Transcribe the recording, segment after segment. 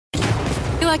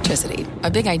Electricity,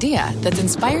 a big idea that's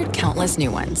inspired countless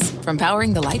new ones. From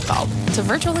powering the light bulb to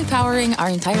virtually powering our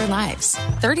entire lives.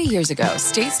 30 years ago,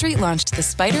 State Street launched the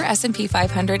Spider S&P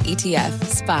 500 ETF,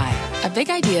 SPY. A big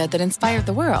idea that inspired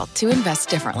the world to invest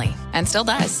differently. And still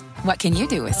does. What can you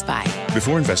do with SPY?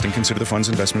 Before investing, consider the fund's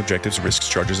investment objectives, risks,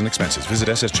 charges, and expenses. Visit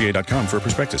ssga.com for a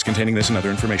prospectus containing this and other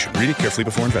information. Read it carefully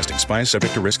before investing. SPY is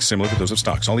subject to risks similar to those of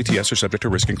stocks. All ETFs are subject to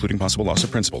risk, including possible loss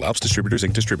of principal. Alps Distributors,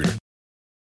 Inc. Distributor.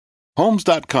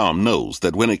 Homes.com knows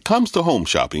that when it comes to home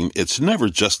shopping, it's never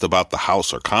just about the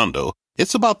house or condo.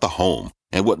 It's about the home.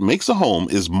 And what makes a home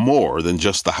is more than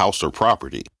just the house or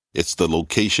property. It's the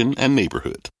location and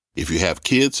neighborhood. If you have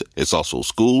kids, it's also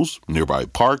schools, nearby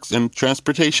parks, and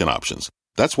transportation options.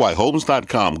 That's why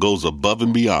Homes.com goes above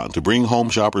and beyond to bring home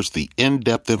shoppers the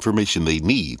in-depth information they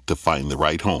need to find the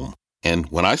right home. And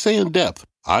when I say in-depth,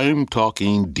 I'm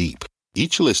talking deep.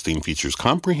 Each listing features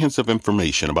comprehensive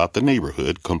information about the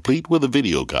neighborhood, complete with a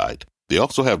video guide. They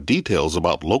also have details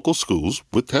about local schools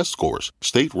with test scores,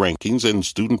 state rankings, and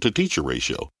student-to-teacher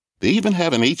ratio. They even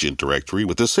have an agent directory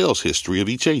with the sales history of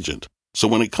each agent. So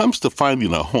when it comes to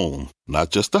finding a home, not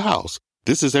just a house,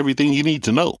 this is everything you need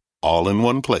to know, all in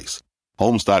one place.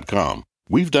 Homes.com.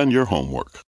 We've done your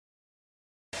homework.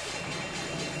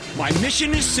 My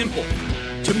mission is simple: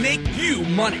 to make you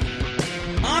money.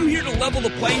 I'm here to level the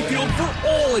playing field for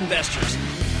all investors.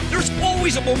 There's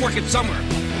always a bull market somewhere,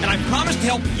 and I promise to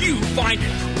help you find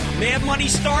it. Mad Money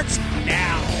starts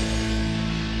now.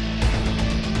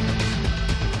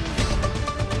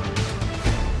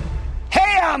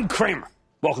 Hey, I'm Cramer.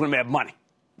 Welcome to Mad Money.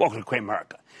 Welcome to Cramer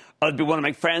America. Other people want to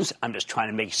make friends. I'm just trying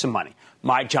to make you some money.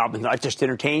 My job is not just to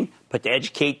entertain, but to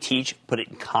educate, teach, put it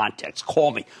in context. Call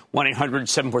me,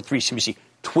 1-800-743-CBC.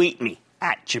 Tweet me,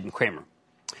 @Jim Cramer.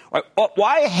 Right,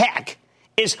 why the heck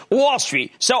is Wall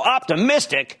Street so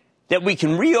optimistic that we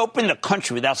can reopen the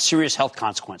country without serious health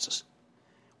consequences?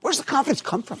 Where's the confidence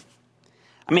come from?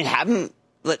 I mean,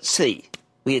 let's see,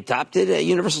 we adopted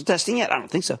universal testing yet? I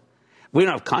don't think so. We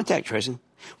don't have contact tracing.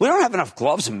 We don't have enough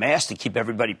gloves and masks to keep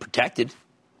everybody protected.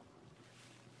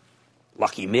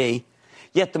 Lucky me.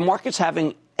 Yet the market's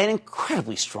having an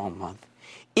incredibly strong month.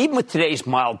 Even with today's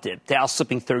mild dip, Dow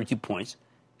slipping 32 points.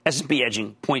 S&P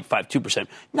edging 0.52%.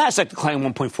 Nasdaq declining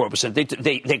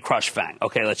 1.4%. They crush FANG.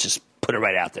 Okay, let's just put it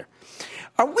right out there.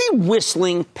 Are we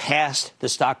whistling past the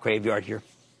stock graveyard here?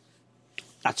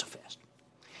 Not so fast.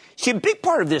 See, a big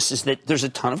part of this is that there's a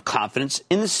ton of confidence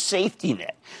in the safety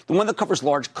net, the one that covers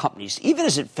large companies, even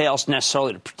as it fails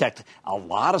necessarily to protect a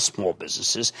lot of small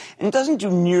businesses and doesn't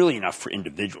do nearly enough for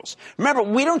individuals. Remember,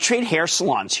 we don't trade hair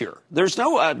salons here. There's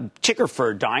no ticker for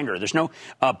a diner. There's no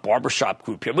barbershop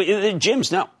group here.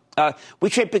 Gyms, no. We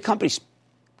trade big companies.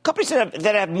 Companies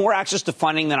that have more access to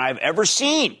funding than I've ever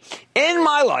seen in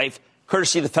my life,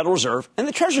 courtesy of the Federal Reserve and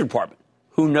the Treasury Department,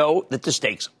 who know that the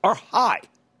stakes are high.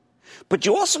 But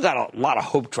you also got a lot of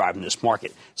hope driving this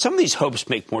market. Some of these hopes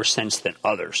make more sense than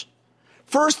others.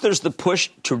 First, there's the push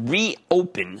to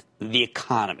reopen the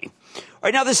economy. All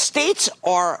right, now, the states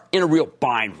are in a real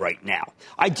bind right now.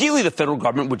 Ideally, the federal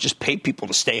government would just pay people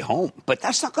to stay home, but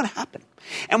that's not going to happen.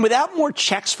 And without more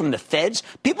checks from the feds,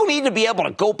 people need to be able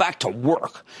to go back to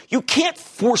work. You can't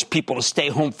force people to stay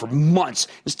home for months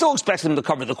and still expect them to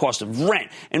cover the cost of rent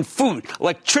and food,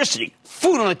 electricity,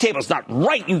 food on the table. It's not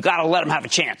right. You got to let them have a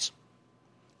chance.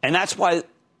 And that's why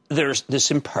there's this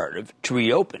imperative to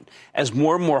reopen as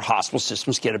more and more hospital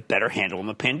systems get a better handle on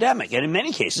the pandemic and in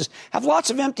many cases have lots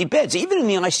of empty beds, even in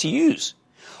the ICUs.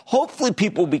 Hopefully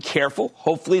people will be careful.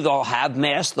 Hopefully they'll have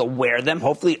masks. They'll wear them.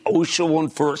 Hopefully OSHA will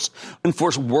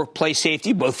enforce workplace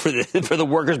safety, both for the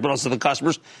workers but also the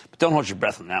customers. But don't hold your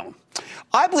breath on that one.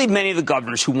 I believe many of the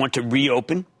governors who want to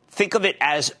reopen think of it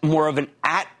as more of an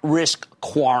at-risk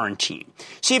quarantine.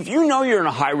 See, if you know you're in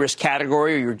a high-risk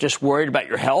category or you're just worried about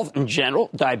your health in general,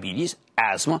 diabetes,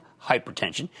 asthma,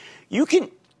 hypertension, you can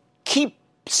keep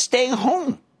staying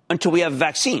home until we have a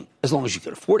vaccine, as long as you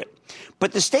can afford it.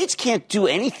 But the states can't do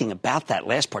anything about that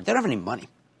last part. They don't have any money.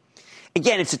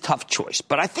 Again, it's a tough choice,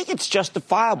 but I think it's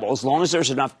justifiable as long as there's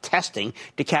enough testing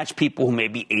to catch people who may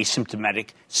be asymptomatic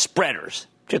spreaders,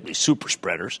 particularly super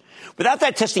spreaders. Without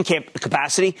that testing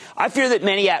capacity, I fear that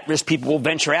many at-risk people will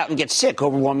venture out and get sick,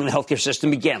 overwhelming the healthcare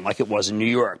system again, like it was in New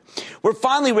York. We're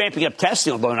finally ramping up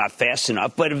testing, although not fast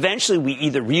enough, but eventually we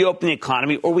either reopen the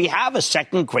economy or we have a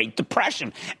second Great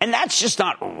Depression, and that's just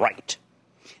not right.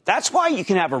 That's why you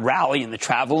can have a rally in the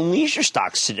travel and leisure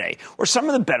stocks today, or some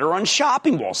of the better run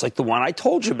shopping malls, like the one I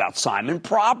told you about, Simon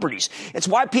Properties. It's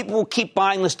why people will keep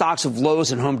buying the stocks of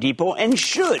Lowe's and Home Depot, and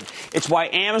should. It's why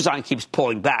Amazon keeps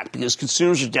pulling back, because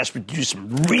consumers are desperate to do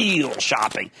some real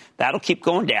shopping. That'll keep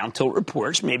going down till it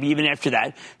reports, maybe even after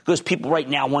that, because people right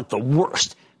now want the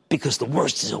worst, because the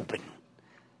worst is open.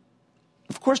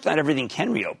 Of course, not everything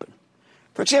can reopen.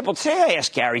 For example, today I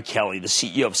asked Gary Kelly, the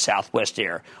CEO of Southwest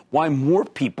Air, why more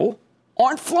people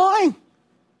aren't flying.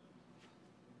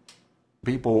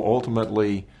 People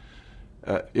ultimately,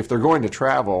 if they're going to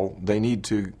travel, they need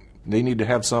to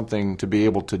have something to be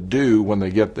able to do when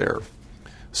they get there.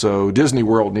 So Disney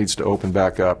World needs to open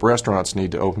back up. Restaurants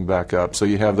need to open back up. So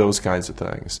you have those kinds of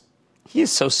things. He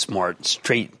is so smart and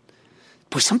straight.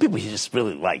 But some people you just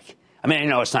really like. I mean, I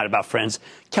know it's not about friends.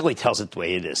 Kelly tells it the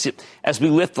way it is. As we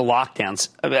lift the lockdowns,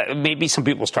 maybe some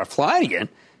people will start flying again.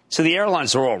 So the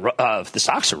airlines are all, the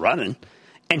stocks are running.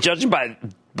 And judging by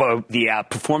the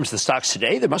performance of the stocks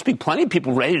today, there must be plenty of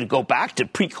people ready to go back to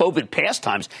pre-COVID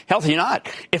pastimes, healthy or not,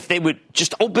 if they would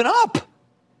just open up.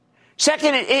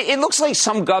 Second, it looks like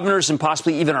some governors and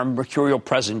possibly even our mercurial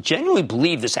president genuinely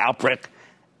believe this outbreak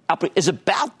is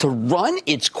about to run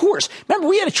its course. Remember,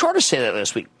 we had a charter say that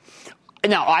last week.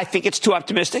 Now, I think it's too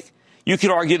optimistic. You could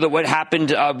argue that what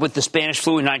happened with the Spanish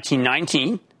flu in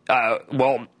 1919,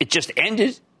 well, it just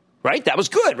ended, right? That was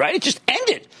good, right? It just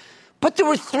ended. But there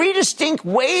were 3 distinct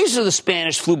waves of the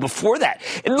Spanish flu before that.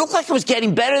 It looked like it was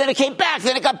getting better, then it came back,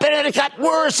 then it got better, then it got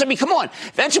worse. I mean, come on.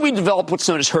 Eventually, we developed what's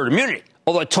known as herd immunity,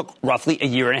 although it took roughly a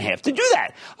year and a half to do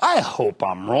that. I hope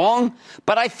I'm wrong,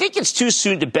 but I think it's too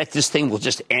soon to bet this thing will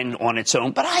just end on its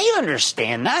own. But I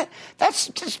understand that. That's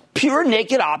just pure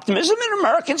naked optimism, and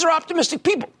Americans are optimistic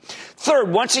people.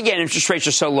 Third, once again, interest rates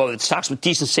are so low that stocks with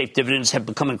decent, safe dividends have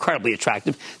become incredibly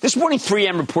attractive. This morning,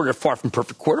 3M reported a far from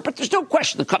perfect quarter, but there's no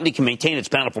question the company can maintain its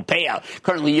bountiful payout.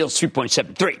 Currently yields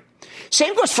 3.73.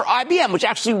 Same goes for IBM, which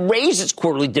actually raised its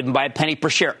quarterly dividend by a penny per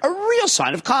share, a real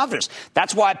sign of confidence.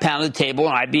 That's why I pounded the table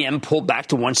and IBM pulled back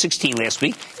to 116 last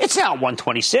week. It's now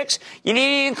 126. You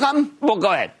need income? Well,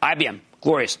 go ahead. IBM.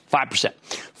 Glorious, 5%.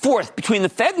 Fourth, between the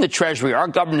Fed and the Treasury, our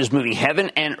government is moving heaven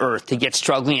and earth to get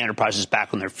struggling enterprises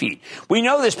back on their feet. We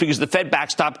know this because the Fed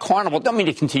backstopped Carnival. Don't mean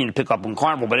to continue to pick up on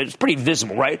Carnival, but it's pretty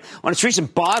visible, right? On its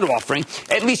recent bond offering,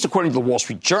 at least according to the Wall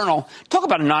Street Journal, talk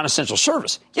about a non-essential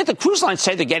service. Yet the cruise lines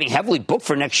say they're getting heavily booked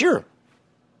for next year.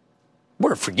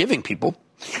 We're forgiving people.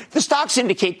 The stocks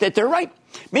indicate that they're right.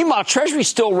 Meanwhile, Treasury's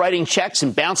still writing checks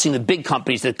and bouncing the big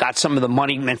companies that got some of the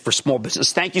money meant for small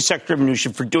business. Thank you, Secretary of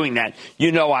Mnuchin, for doing that.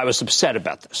 You know I was upset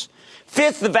about this.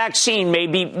 Fifth, the vaccine may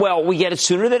be, well, we get it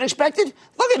sooner than expected.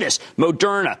 Look at this.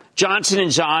 Moderna, Johnson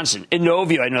 & Johnson,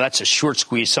 Inovio. I know that's a short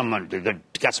squeeze. Someone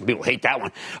got some people hate that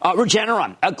one.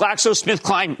 Regeneron,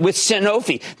 GlaxoSmithKline with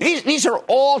Sanofi. These are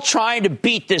all trying to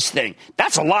beat this thing.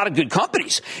 That's a lot of good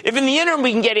companies. If in the interim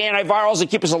we can get antivirals that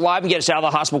keep us alive and get us out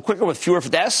of the hospital quicker with fewer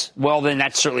deaths, well, then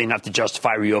that's certainly enough to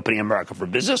justify reopening America for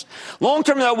business. Long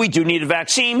term, though, we do need a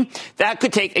vaccine. That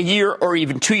could take a year or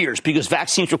even 2 years because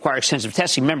vaccines require extensive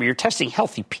testing. Remember, you're testing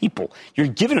healthy people. You're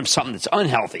giving them something that's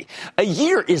unhealthy. A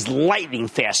year is lightning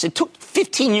fast. It took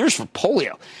 15 years for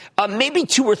polio, maybe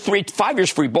 2 or 3, 5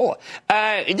 years for Ebola.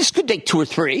 This could take 2 or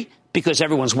 3 because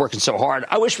everyone's working so hard.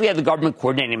 I wish we had the government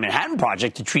coordinating a Manhattan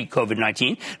Project to treat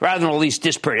COVID-19 rather than all these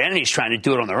disparate entities trying to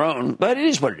do it on their own. But it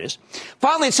is what it is.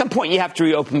 Finally, at some point, you have to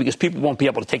reopen because people won't be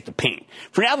able to take the pain.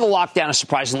 For now, the lockdown is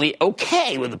surprisingly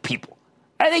okay with the people.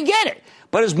 And they get it.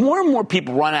 But as more and more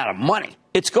people run out of money,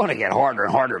 it's going to get harder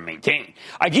and harder to maintain.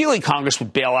 Ideally, Congress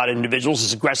would bail out individuals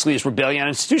as aggressively as we're bailing out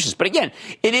institutions. But again,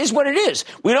 it is what it is.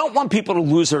 We don't want people to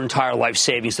lose their entire life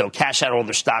savings. They'll cash out all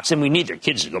their stocks, and we need their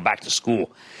kids to go back to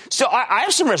school. So I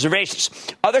have some reservations.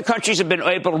 Other countries have been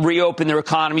able to reopen their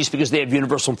economies because they have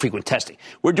universal and frequent testing.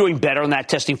 We're doing better on that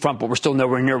testing front, but we're still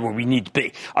nowhere near where we need to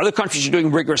be. Other countries are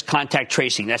doing rigorous contact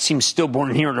tracing. That seems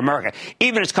stillborn here in America.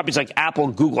 Even as companies like Apple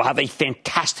and Google have a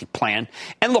fantastic plan.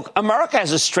 And look, America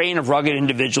has a strain of rugged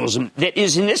individualism that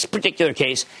is, in this particular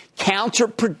case,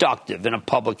 counterproductive in a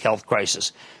public health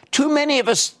crisis. Too many of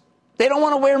us, they don't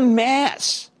want to wear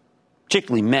masks,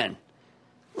 particularly men.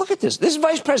 Look at this. This is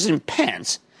Vice President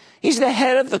Pence. He's the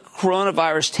head of the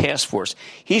coronavirus task force.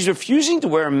 He's refusing to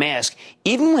wear a mask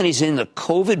even when he's in the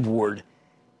COVID ward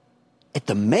at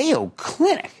the Mayo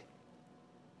Clinic.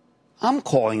 I'm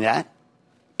calling that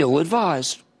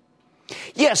ill-advised.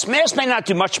 Yes, masks may not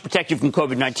do much to protect you from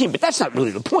COVID-19, but that's not really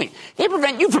the point. They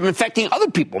prevent you from infecting other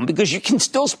people because you can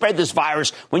still spread this virus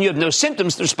when you have no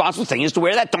symptoms. The responsible thing is to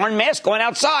wear that darn mask going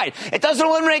outside. It doesn't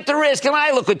eliminate the risk. And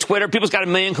I look at Twitter. People's got a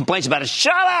million complaints about it.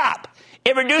 Shut up.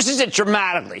 It reduces it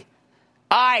dramatically.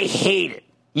 I hate it.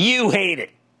 You hate it.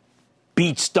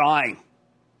 Beats dying.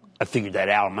 I figured that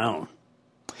out on my own.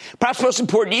 Perhaps most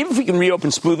important, even if we can reopen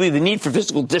smoothly, the need for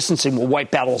physical distancing will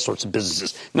wipe out all sorts of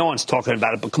businesses. No one's talking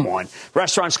about it, but come on.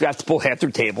 Restaurants are going to have to pull half their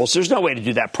tables. There's no way to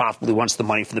do that profitably once the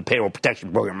money from the payroll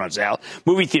protection program runs out.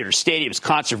 Movie theaters, stadiums,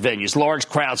 concert venues, large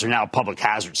crowds are now a public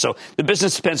hazard. So the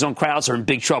business depends on crowds are in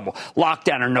big trouble.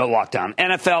 Lockdown or no lockdown.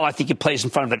 NFL, I think it plays in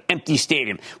front of an empty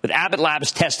stadium with Abbott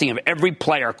Labs testing of every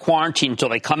player quarantined until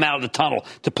they come out of the tunnel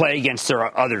to play against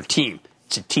their other team.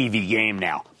 It's a TV game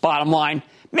now. Bottom line,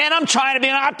 man, I'm trying to be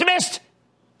an optimist,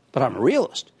 but I'm a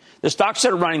realist. The stocks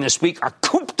that are running this week are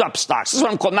cooped-up stocks. This is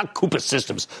what I'm calling, not Coupa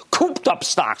Systems, cooped-up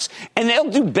stocks. And they'll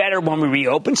do better when we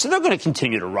reopen, so they're going to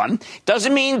continue to run.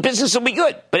 Doesn't mean business will be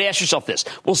good. But ask yourself this.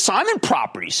 Will Simon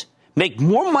Properties make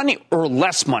more money or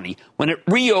less money when it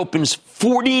reopens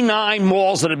 49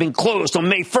 malls that have been closed on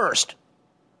May 1st?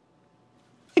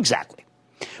 Exactly.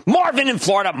 Marvin in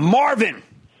Florida. Marvin.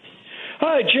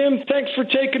 Hi, Jim. Thanks for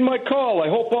taking my call. I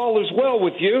hope all is well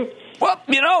with you. Well,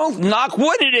 knock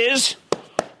wood it is.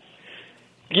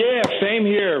 Yeah, same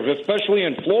here, especially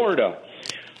in Florida.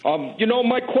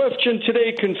 My question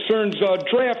today concerns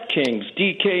DraftKings,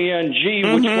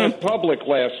 DKNG, which went public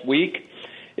last week.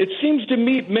 It seems to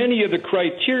meet many of the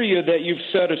criteria that you've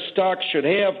said a stock should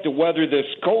have to weather this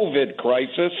COVID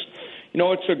crisis.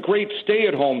 It's a great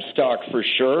stay-at-home stock for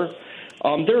sure.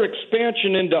 Their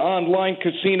expansion into online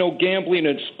casino gambling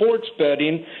and sports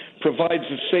betting provides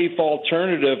a safe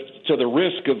alternative to the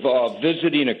risk of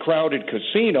visiting a crowded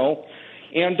casino.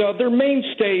 And their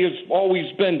mainstay has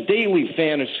always been daily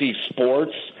fantasy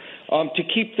sports. To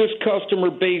keep this customer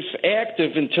base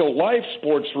active until live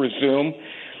sports resume,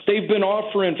 they've been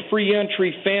offering free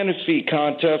entry fantasy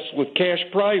contests with cash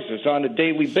prizes on a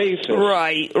daily basis.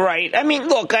 Right. I mean,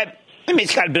 look,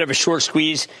 it's got a bit of a short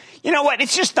squeeze. You know what?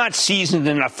 It's just not seasoned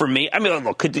enough for me. I mean,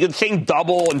 look, could the thing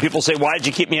double? And people say, why did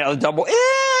you keep me out of the double?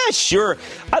 Sure.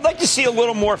 I'd like to see a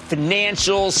little more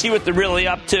financials, see what they're really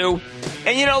up to.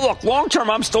 And, look,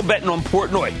 long-term, I'm still betting on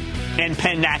Portnoy and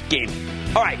Penn Nat game.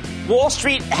 All right, Wall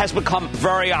Street has become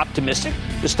very optimistic.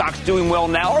 The stocks doing well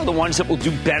now are the ones that will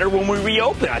do better when we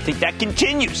reopen. I think that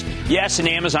continues. Yes, and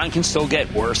Amazon can still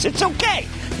get worse. It's okay.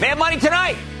 Mad Money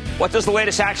tonight. What does the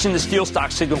latest action in the steel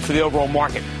stock signal for the overall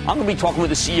market? I'm going to be talking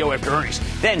with the CEO after earnings.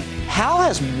 Then, how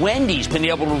has Wendy's been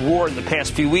able to roar in the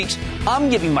past few weeks? I'm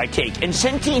giving my take. And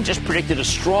Centene just predicted a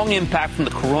strong impact from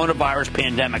the coronavirus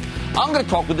pandemic. I'm going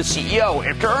to talk with the CEO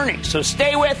after earnings. So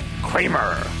stay with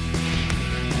Cramer.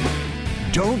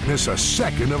 Don't miss a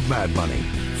second of Mad Money.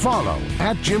 Follow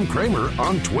 @Jim Cramer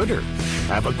on Twitter.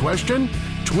 Have a question?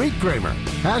 Tweet Cramer.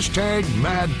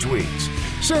 #MadTweets.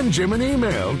 Send Jim an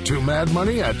email to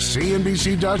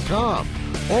madmoney@cnbc.com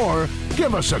or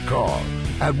give us a call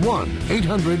at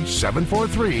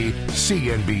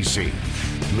 1-800-743-CNBC.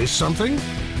 Miss something?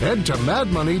 Head to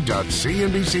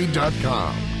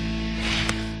madmoney.cnbc.com.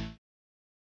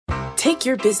 Take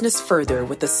your business further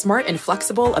with the smart and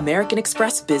flexible American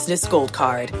Express Business Gold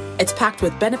Card. It's packed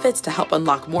with benefits to help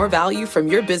unlock more value from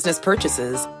your business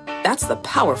purchases. That's the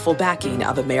powerful backing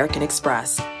of American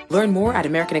Express. Learn more at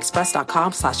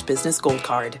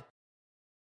americanexpress.com/businessgoldcard.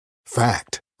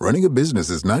 Fact. Running a business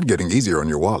is not getting easier on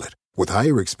your wallet. With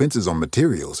higher expenses on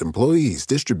materials, employees,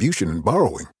 distribution, and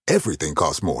borrowing, everything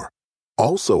costs more.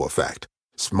 Also a fact.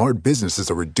 Smart businesses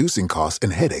are reducing costs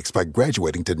and headaches by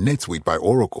graduating to NetSuite by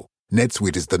Oracle.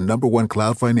 NetSuite is the #1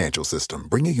 cloud financial system,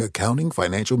 bringing accounting,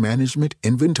 financial management,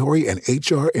 inventory, and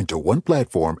HR into one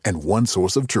platform and one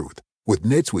source of truth. With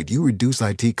NetSuite, you reduce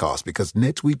IT costs because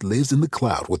NetSuite lives in the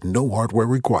cloud with no hardware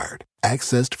required.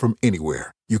 Accessed from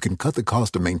anywhere, you can cut the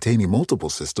cost of maintaining multiple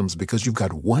systems because you've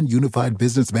got one unified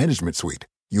business management suite.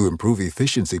 You improve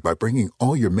efficiency by bringing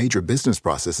all your major business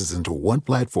processes into one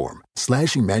platform,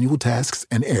 slashing manual tasks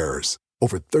and errors.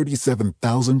 Over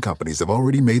 37,000 companies have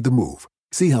already made the move.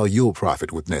 See how you'll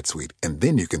profit with NetSuite, and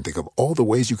then you can think of all the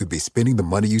ways you could be spending the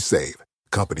money you save.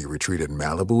 Company retreat in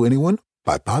Malibu, anyone?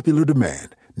 By popular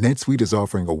demand, NetSuite is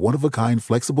offering a one-of-a-kind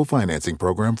flexible financing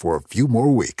program for a few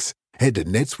more weeks. Head to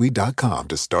netsuite.com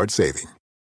to start saving.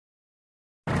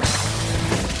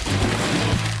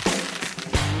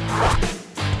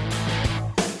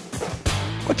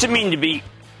 What's it mean to be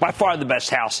by far the best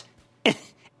house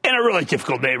in a really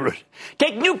difficult neighborhood?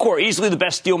 Take Nucor, easily the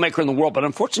best steel maker in the world, but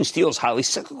unfortunately steel is highly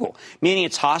cyclical, meaning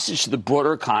it's hostage to the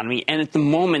broader economy, and at the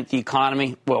moment the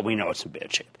economy, well, we know it's in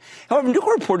bad shape. However,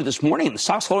 Nucor reported this morning, and the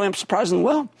stock's holding up surprisingly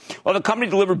well. While the company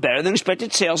delivered better than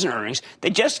expected sales and earnings, they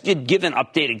just did give an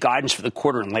updated guidance for the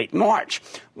quarter in late March.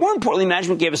 More importantly,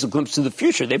 management gave us a glimpse into the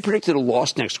future. They predicted a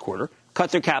loss next quarter,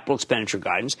 cut their capital expenditure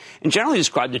guidance, and generally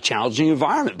described a challenging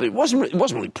environment, but it wasn't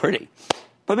really pretty.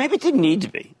 but maybe it didn't need to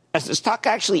be, as the stock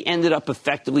actually ended up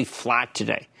effectively flat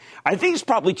today. I think it's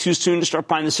probably too soon to start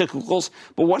buying the cyclicals,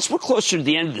 but once we're closer to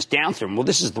the end of this downturn, well,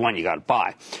 this is the one you got to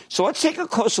buy. So let's take a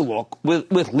closer look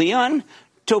with Leon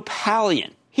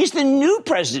Topalian. He's the new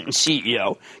president and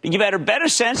CEO to give out a better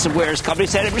sense of where his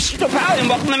company's headed. Mr. Topalian,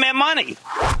 welcome to Mad Money.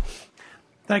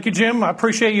 Thank you, Jim. I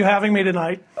appreciate you having me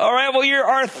tonight. All right. Well, you're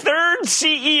our third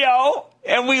CEO,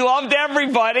 and we loved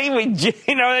everybody. Jeff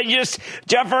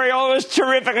Arreola was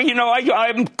terrific.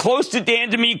 I'm close to Dan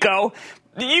D'Amico.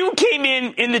 You came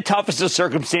in the toughest of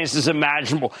circumstances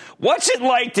imaginable. What's it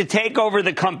like to take over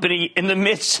the company in the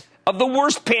midst of the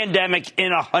worst pandemic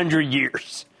in 100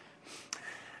 years?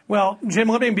 Well, Jim,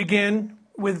 let me begin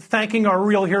with thanking our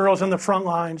real heroes on the front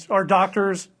lines, our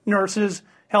doctors, nurses,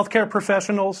 healthcare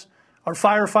professionals, our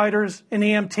firefighters and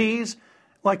EMTs,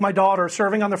 like my daughter,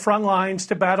 serving on the front lines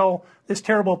to battle this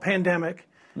terrible pandemic.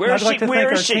 Where is she?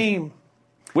 Where is she? Team.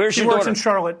 Where's she your works daughter? In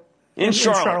Charlotte. In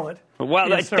Charlotte. Well,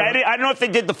 yes, I don't know if they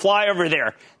did the flyover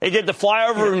there. They did the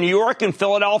flyover in New York and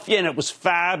Philadelphia, and it was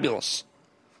fabulous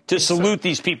to salute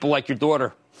these people like your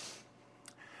daughter.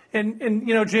 And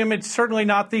Jim, it's certainly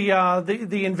not the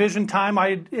envisioned time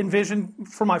I envisioned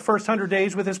for my first 100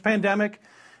 days with this pandemic.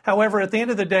 However, at the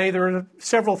end of the day, there are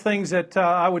several things that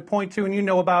I would point to, and you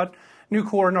know about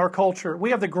Nucor and our culture.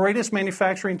 We have the greatest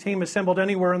manufacturing team assembled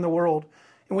anywhere in the world,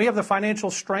 and we have the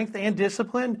financial strength and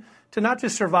discipline to not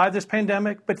just survive this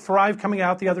pandemic, but thrive coming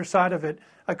out the other side of it.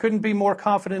 I couldn't be more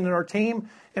confident in our team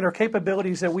and our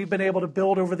capabilities that we've been able to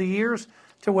build over the years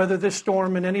to weather this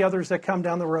storm and any others that come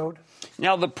down the road.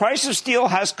 Now, the price of steel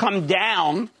has come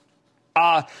down.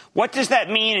 What does that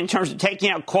mean in terms of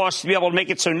taking out costs to be able to make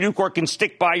it so Nucor can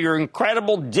stick by your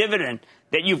incredible dividend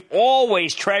that you've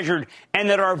always treasured and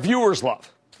that our viewers love?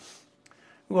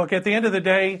 Look, at the end of the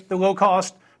day, the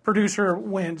low-cost producer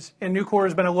wins, and Nucor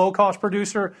has been a low-cost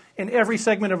producer in every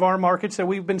segment of our markets that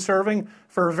we've been serving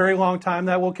for a very long time.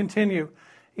 That will continue.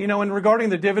 And regarding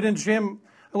the dividends, Jim,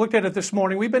 I looked at it this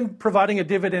morning. We've been providing a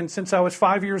dividend since I was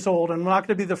 5 years old, and I'm not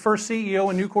going to be the first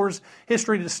CEO in Nucor's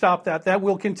history to stop that. That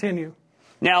will continue.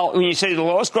 Now, when you say the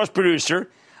lowest cost producer,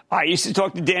 I used to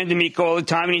talk to Dan D'Amico all the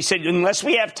time, and he said, unless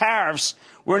we have tariffs,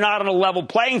 we're not on a level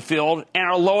playing field, and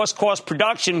our lowest cost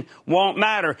production won't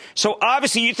matter. So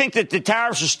obviously you think that the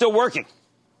tariffs are still working.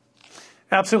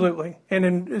 Absolutely.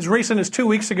 And as recent as 2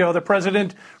 weeks ago, the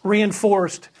president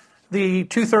reinforced the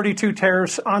 232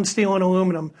 tariffs on steel and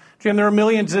aluminum. Jim, there are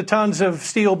millions of tons of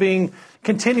steel being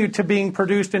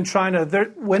produced in China.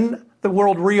 When the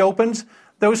world reopens,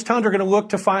 those tons are going to look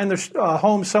to find their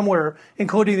home somewhere,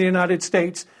 including the United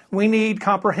States. We need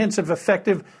comprehensive,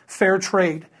 effective, fair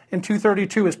trade, and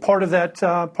 232 is part of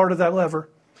that lever.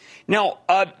 Now,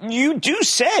 you do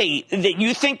say that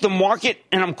you think the market,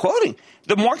 and I'm quoting,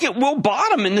 the market will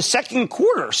bottom in the second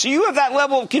quarter. So you have that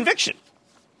level of conviction.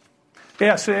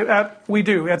 Yes, we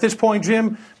do at this point,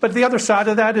 Jim. But the other side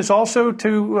of that is also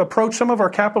to approach some of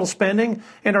our capital spending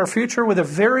in our future with a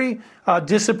very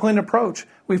disciplined approach.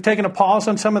 We've taken a pause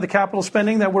on some of the capital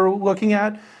spending that we're looking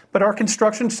at, but our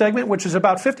construction segment, which is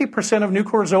about 50% of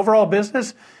Nucor's overall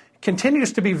business,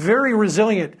 continues to be very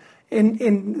resilient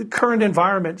in the current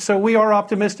environment. So we are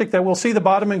optimistic that we'll see the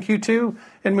bottom in Q2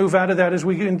 and move out of that as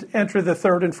we enter the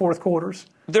third and fourth quarters.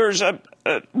 There's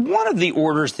one of the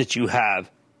orders that you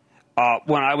have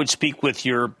when I would speak with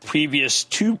your previous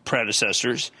two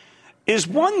predecessors is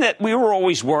one that we were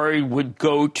always worried would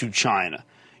go to China.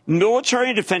 Military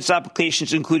and defense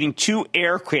applications, including 2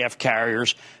 aircraft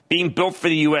carriers being built for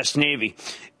the U.S. Navy.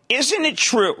 Isn't it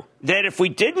true that if we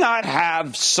did not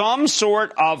have some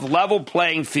sort of level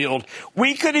playing field,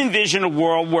 we could envision a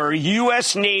world where a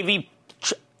U.S. Navy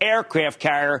aircraft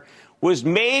carrier was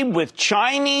made with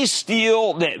Chinese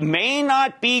steel that may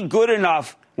not be good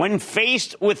enough when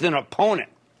faced with an opponent?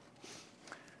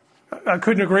 I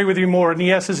couldn't agree with you more. And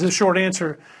yes is the short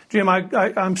answer. Jim,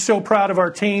 I'm so proud of our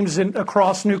teams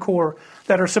across Nucor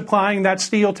that are supplying that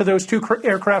steel to those 2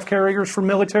 aircraft carriers for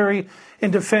military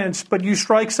and defense. But you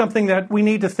strike something that we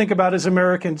need to think about as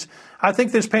Americans. I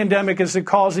think this pandemic has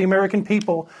caused the American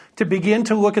people to begin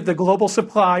to look at the global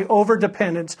supply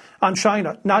overdependence on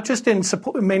China, not just in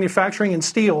manufacturing and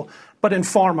steel, but in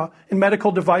pharma, in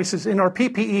medical devices, in our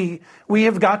PPE. We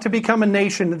have got to become a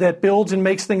nation that builds and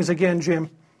makes things again, Jim.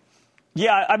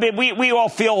 Yeah, I mean, we all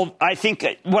feel, I think,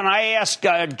 when I ask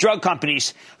drug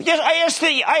companies, I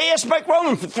asked Mike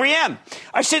Roman from 3M.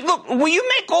 I said, look, will you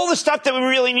make all the stuff that we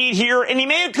really need here? And he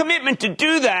made a commitment to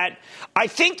do that. I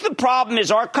think the problem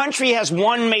is our country has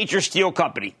one major steel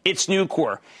company. It's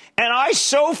Nucor. And I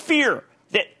so fear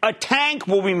that a tank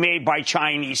will be made by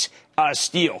Chinese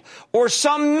steel or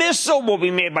some missile will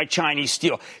be made by Chinese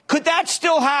steel. Could that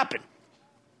still happen?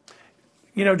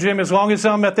 You know, Jim, as long as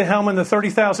I'm at the helm and the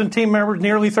 30,000 team members,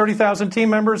 nearly 30,000 team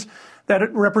members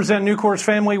that represent Nucor's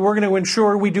family, we're going to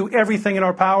ensure we do everything in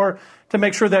our power to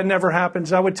make sure that never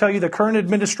happens. I would tell you the current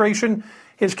administration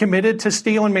is committed to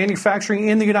steel and manufacturing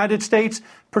in the United States,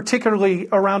 particularly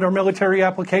around our military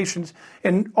applications.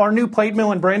 And our new plate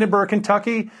mill in Brandenburg,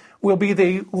 Kentucky, will be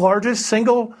the largest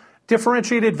single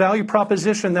differentiated value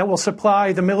proposition that will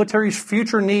supply the military's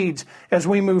future needs as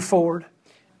we move forward.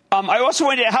 I also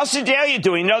wanted to, how's Sedalia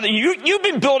doing? You know, you've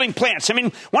been building plants. I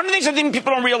mean, one of the things I think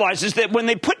people don't realize is that when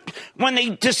they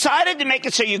decided to make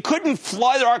it so you couldn't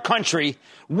flood our country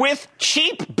with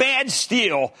cheap, bad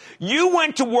steel, you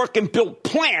went to work and built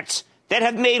plants that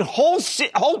have made whole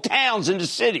towns into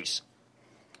cities.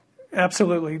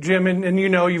 Absolutely, Jim, and you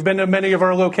know, you've been to many of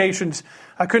our locations.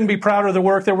 I couldn't be prouder of the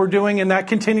work that we're doing, and that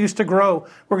continues to grow.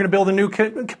 We're going to build a new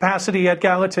capacity at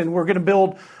Gallatin. We're going to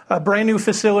build a brand new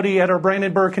facility at our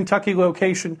Brandenburg, Kentucky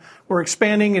location. We're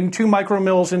expanding in 2 micro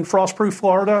mills in Frostproof,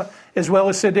 Florida, as well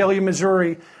as Sedalia,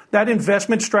 Missouri. That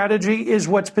investment strategy is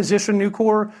what's positioned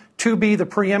Nucor to be the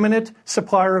preeminent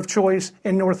supplier of choice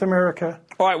in North America.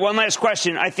 All right, one last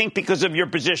question. I think because of your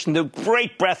position, the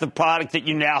great breadth of product that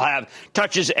you now have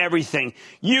touches everything.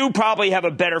 You probably have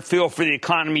a better feel for the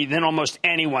economy than almost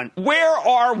anyone. Where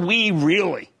are we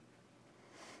really?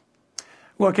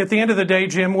 Look, at the end of the day,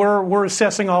 Jim, we're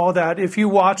assessing all of that. If you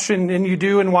watch, and you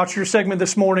do, and watch your segment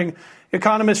this morning,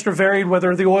 economists are varied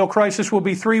whether the oil crisis will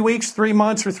be 3 weeks, 3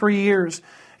 months, or 3 years.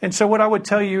 And so what I would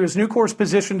tell you is Nucor's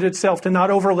positioned itself to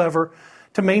not overlever,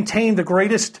 to maintain the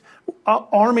greatest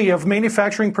army of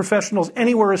manufacturing professionals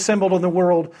anywhere assembled in the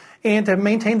world, and to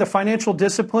maintain the financial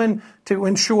discipline to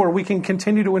ensure we can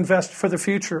continue to invest for the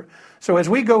future. So as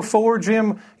we go forward,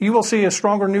 Jim, you will see a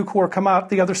stronger Nucor come out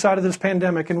the other side of this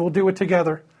pandemic, and we'll do it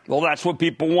together. Well, that's what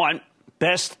people want.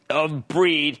 Best of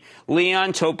breed.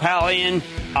 Leon Topalian,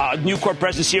 Nucor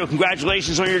President CEO,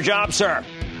 congratulations on your job, sir.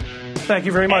 Thank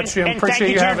you very much, Jim.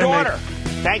 Appreciate you having me.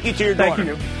 Thank you to your daughter.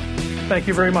 Thank you. Thank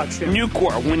you very much, Jim.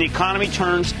 Nucor. When the economy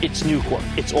turns, it's Nucor.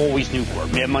 It's always Nucor.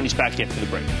 We have money's back yet for the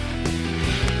break.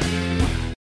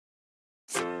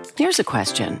 Here's a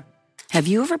question. Have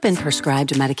you ever been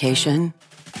prescribed a medication?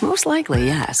 Most likely,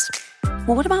 yes.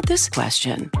 Well, what about this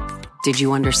question? Did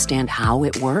you understand how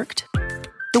it worked?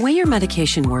 The way your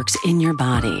medication works in your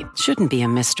body shouldn't be a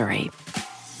mystery.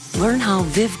 Learn how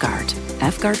Vyvgart,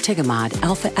 Efgartigimod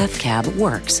Alpha FCAB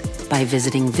works by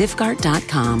visiting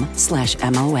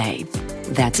Vyvgart.com/MOA.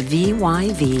 That's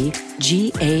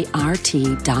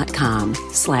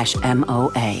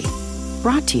VYVGART.com/MOA.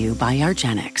 Brought to you by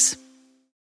Argenix.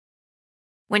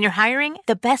 When you're hiring,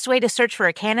 the best way to search for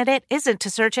a candidate isn't to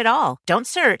search at all. Don't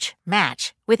search,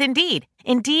 match with Indeed.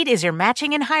 Indeed is your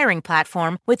matching and hiring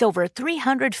platform with over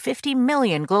 350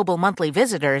 million global monthly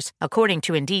visitors, according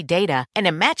to Indeed data, and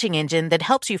a matching engine that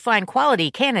helps you find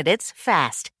quality candidates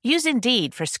fast. Use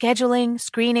Indeed for scheduling,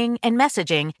 screening, and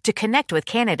messaging to connect with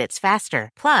candidates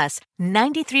faster. Plus,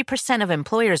 93% of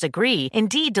employers agree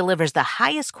Indeed delivers the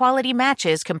highest quality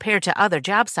matches compared to other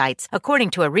job sites, according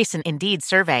to a recent Indeed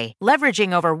survey.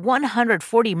 Leveraging over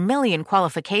 140 million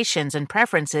qualifications and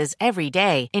preferences every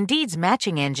day, Indeed's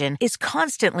matching engine is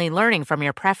constantly learning from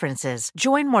your preferences.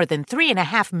 Join more than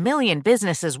 3.5 million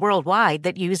businesses worldwide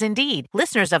that use Indeed.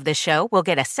 Listeners of this show will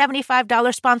get a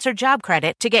 $75 sponsored job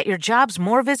credit to get your jobs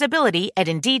more visibility at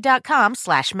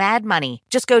Indeed.com/madmoney.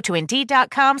 Just go to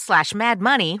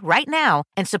Indeed.com/madmoney right now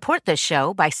and support this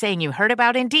show by saying you heard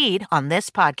about Indeed on this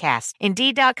podcast.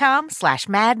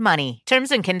 Indeed.com/madmoney.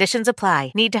 Terms and conditions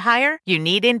apply. Need to hire? You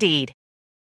need Indeed.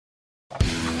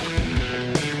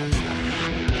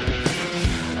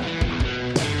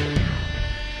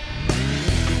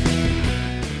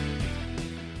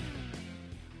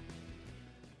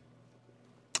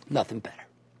 Nothing better.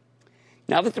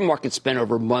 Now that the market's spent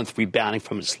over a month rebounding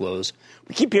from its lows,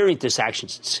 we keep hearing this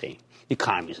action's insane. The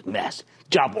economy is a mess.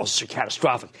 Job losses are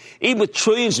catastrophic. Even with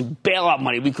trillions in bailout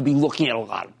money, we could be looking at a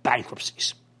lot of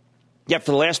bankruptcies. Yet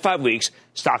for the last 5 weeks,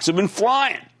 stocks have been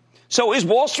flying. So is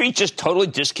Wall Street just totally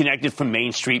disconnected from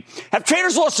Main Street? Have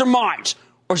traders lost their minds?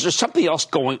 Or is there something else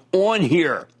going on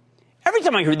here? Every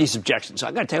time I hear these objections,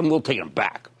 I got to tell you, I'm a little taken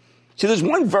aback. See, there's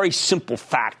one very simple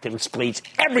fact that explains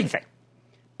everything.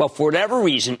 But for whatever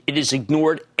reason, it is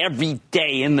ignored every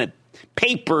day in the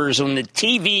papers, on the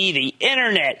TV, the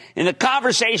internet, in the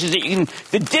conversations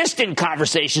the distant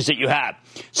conversations that you have.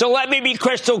 So let me be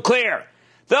crystal clear.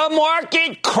 The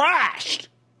market crashed.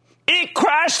 It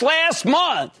crashed last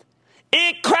month.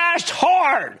 It crashed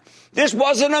hard. This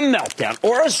wasn't a meltdown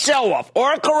or a sell-off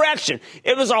or a correction.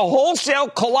 It was a wholesale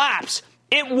collapse.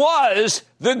 It was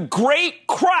the great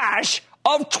crash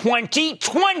of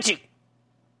 2020.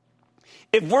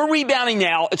 If we're rebounding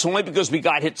now, it's only because we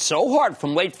got hit so hard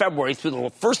from late February through the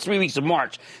first 3 weeks of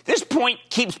March. This point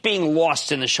keeps being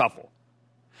lost in the shuffle.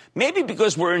 Maybe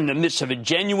because we're in the midst of a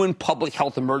genuine public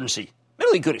health emergency.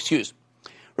 Really good excuse.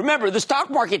 Remember, the stock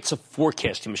market's a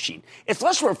forecasting machine. It's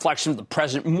less a reflection of the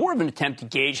present, more of an attempt to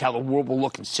gauge how the world will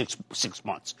look in six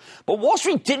months. But Wall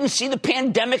Street didn't see the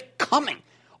pandemic coming.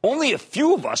 Only a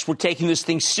few of us were taking this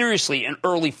thing seriously in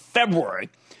early February,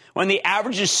 when the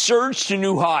averages surged to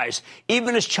new highs,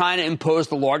 even as China imposed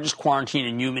the largest quarantine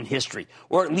in human history,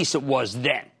 or at least it was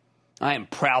then. I am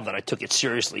proud that I took it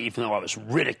seriously, even though I was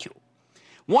ridiculed.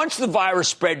 Once the virus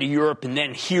spread to Europe and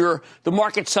then here, the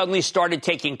market suddenly started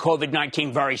taking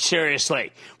COVID-19 very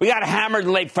seriously. We got hammered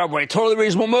in late February, a totally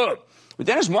reasonable move. But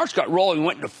then as March got rolling, we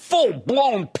went into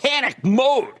full-blown panic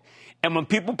mode. And when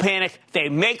people panic, they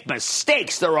make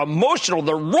mistakes. They're emotional.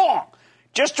 They're wrong.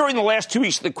 Just during the last 2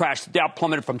 weeks of the crash, the Dow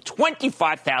plummeted from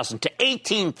 25,000 to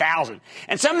 18,000.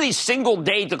 And some of these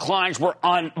single-day declines were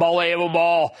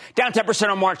unbelievable. Down 10%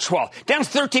 on March 12th. Down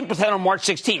 13% on March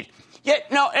 16th.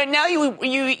 Yet, no, and now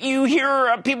you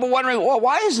hear people wondering, well,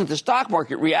 why isn't the stock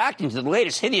market reacting to the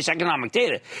latest hideous economic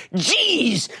data?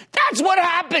 Geez, that's what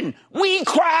happened. We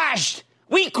crashed.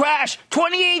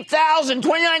 28,000,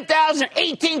 29,000,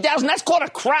 18,000. That's called a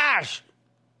crash.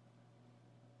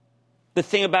 The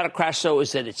thing about a crash, though,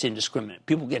 is that it's indiscriminate.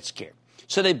 People get scared.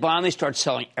 So they blindly start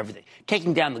selling everything,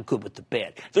 taking down the good with the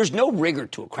bad. There's no rigor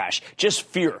to a crash, just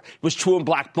fear. It was true on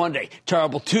Black Monday,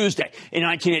 Terrible Tuesday in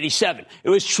 1987. It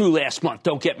was true last month.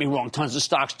 Don't get me wrong. Tons of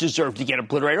stocks deserve to get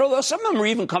obliterated, although some of them are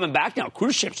even coming back now.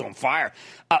 Cruise ships on fire.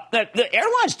 The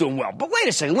airline's doing well. But wait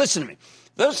a second. Listen to me.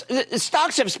 Those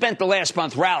stocks have spent the last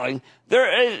month rallying.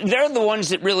 They're the ones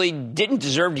that really didn't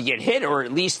deserve to get hit, or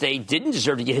at least they didn't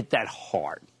deserve to get hit that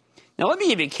hard. Now, let me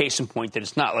give you a case in point that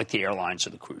it's not like the airlines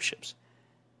or the cruise ships.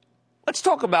 Let's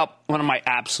talk about one of my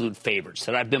absolute favorites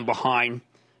that I've been behind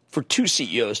for 2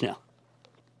 CEOs now.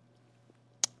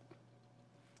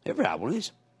 Ever had one of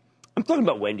these? I'm talking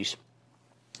about Wendy's.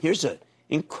 Here's an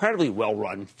incredibly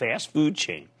well-run fast food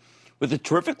chain with a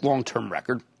terrific long-term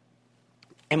record.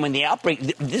 And when the outbreak,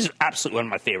 this is absolutely one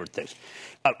of my favorite things.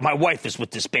 My wife is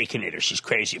with this Baconator. She's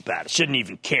crazy about it. She didn't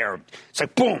even care. It's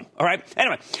like, boom. All right.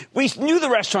 Anyway, we knew the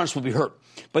restaurants would be hurt,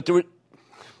 but there were,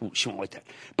 she won't like that.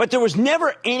 But there was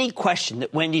never any question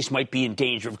that Wendy's might be in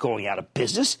danger of going out of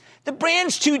business. The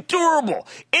brand's too durable.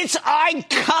 It's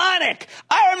iconic.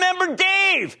 I remember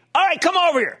Dave. All right, come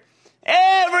over here.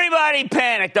 Everybody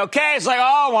panicked, okay? It's like,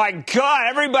 oh, my God,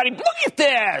 everybody, look at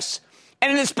this. And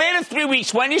in the span of 3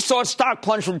 weeks, Wendy's saw its stock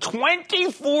plunge from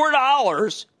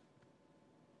 $24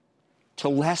 to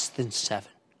less than $7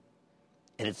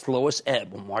 at its lowest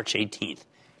ebb on March 18th.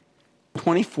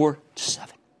 24 to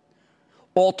 7.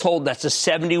 All told, that's a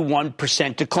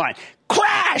 71% decline.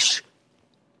 Crash!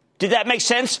 Did that make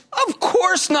sense? Of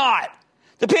course not.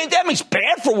 The pandemic's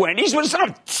bad for Wendy's, but it's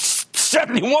not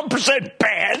 71%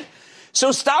 bad.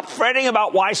 So stop fretting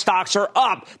about why stocks are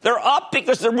up. They're up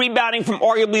because they're rebounding from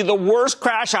arguably the worst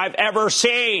crash I've ever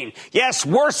seen. Yes,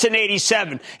 worse than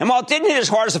 87. And while it didn't hit as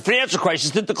hard as the financial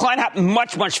crisis, the decline happened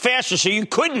much, much faster, so you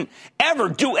couldn't ever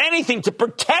do anything to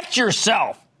protect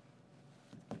yourself.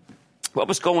 What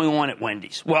was going on at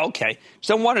Wendy's? Well, okay.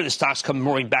 So one of the stocks come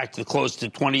roaring back to the close to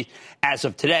 20 as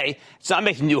of today. It's not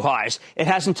making new highs. It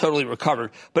hasn't totally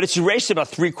recovered, but it's erased about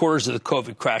 3/4 of the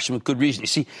COVID crash, and with good reason. You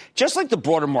see, just like the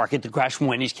broader market, the crash from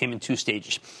Wendy's came in 2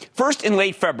 stages. First, in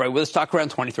late February, with a stock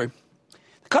around 23,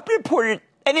 the company reported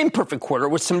an imperfect quarter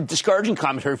with some discouraging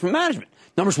commentary from management.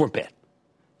 Numbers weren't bad.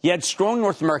 You had strong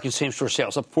North American same-store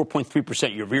sales, up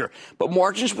 4.3% year-over-year, but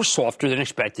margins were softer than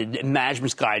expected, and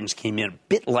management's guidance came in a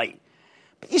bit light.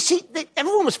 But you see,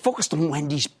 everyone was focused on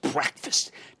Wendy's breakfast.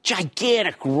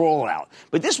 Gigantic rollout.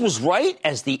 But this was right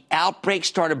as the outbreak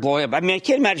started blowing up. I mean, I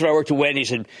can't imagine if I worked at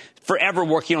Wendy's and forever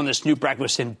working on this new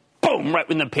breakfast, and boom, right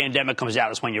when the pandemic comes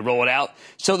out is when you roll it out.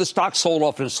 So the stock sold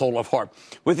off and it sold off hard.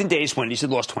 Within days, Wendy's had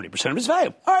lost 20% of its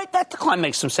value. All right, that decline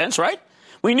makes some sense, right?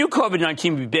 We knew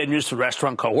COVID-19 would be bad news for the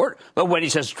restaurant cohort, but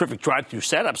Wendy's has a terrific drive-through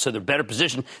setup, so they're better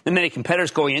positioned than many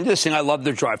competitors going into this thing. I love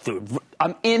their drive-through.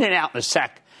 I'm in and out in a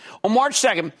sec. On March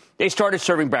 2nd, they started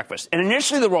serving breakfast. And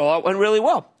initially, the rollout went really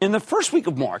well. In the first week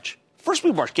of March,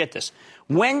 get this,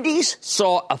 Wendy's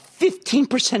saw a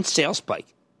 15% sales spike.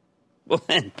 Well,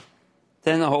 then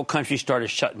the whole country started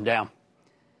shutting down.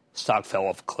 Stock fell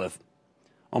off a cliff.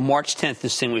 On March 10th,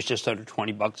 this thing was just under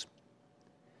 $20.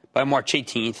 By March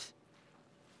 18th,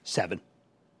 $7.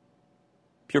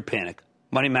 Pure panic.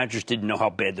 Money managers didn't know how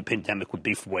bad the pandemic would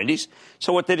be for Wendy's.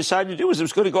 So what they decided to do was it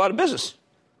was going to go out of business.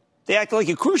 They acted like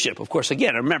a cruise ship. Of course,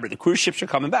 again, remember, the cruise ships are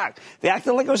coming back. They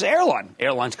acted like it was an airline.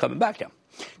 Airline's coming back now.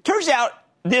 Turns out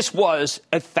this was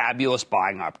a fabulous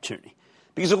buying opportunity.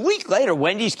 Because a week later,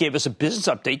 Wendy's gave us a business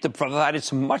update that provided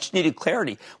some much-needed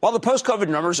clarity. While the post-COVID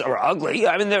numbers are ugly,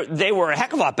 I mean, they were a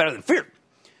heck of a lot better than feared.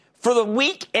 For the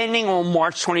week ending on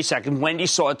March 22nd,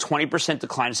 Wendy's saw a 20%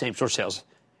 decline in same-store sales.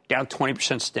 Down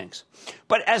 20% stinks.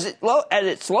 But at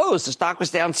its lows, the stock was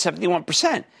down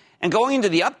 71%. And going into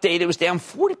the update, it was down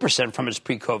 40% from its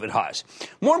pre-COVID highs.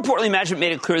 More importantly, management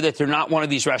made it clear that they're not one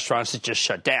of these restaurants that just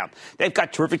shut down. They've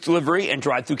got terrific delivery and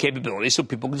drive-through capabilities so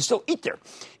people can still eat there.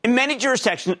 In many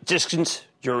jurisdictions,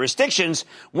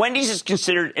 Wendy's is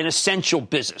considered an essential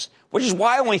business, which is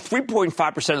why only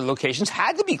 3.5% of the locations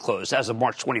had to be closed as of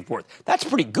March 24th. That's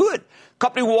pretty good. The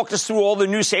company walked us through all the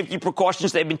new safety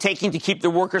precautions they've been taking to keep their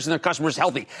workers and their customers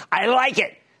healthy. I like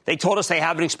it. They told us they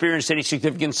haven't experienced any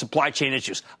significant supply chain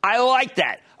issues. I like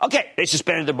that. Okay, they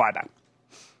suspended their buyback.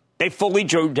 They fully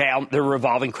drew down their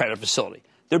revolving credit facility.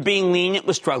 They're being lenient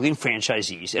with struggling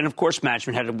franchisees. And, of course,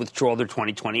 management had to withdraw their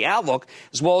 2020 outlook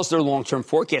as well as their long-term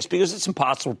forecast because it's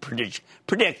impossible to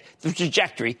predict the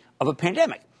trajectory of a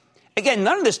pandemic. Again,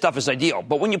 none of this stuff is ideal.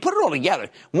 But when you put it all together,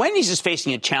 Wendy's is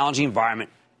facing a challenging environment,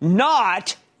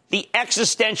 not the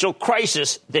existential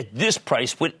crisis that this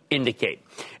price would indicate.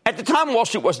 At the time, Wall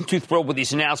Street wasn't too thrilled with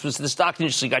these announcements. The stock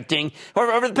initially got dinged.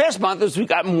 However, over the past month, as we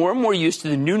got more and more used to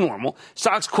the new normal,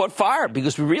 stocks caught fire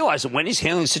because we realized that Wendy's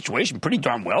handling the situation pretty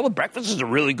darn well. The breakfast is a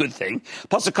really good thing.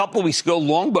 Plus, a couple of weeks ago,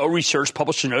 Longbow Research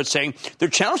published a note saying their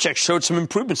channel checks showed some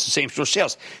improvements in same-store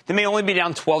sales. They may only be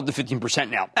down 12 to 15%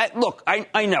 now. Look,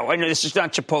 I know this is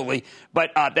not Chipotle,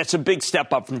 but that's a big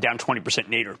step up from down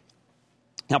 20% later.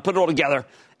 Now, put it all together,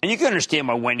 and you can understand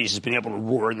why Wendy's has been able to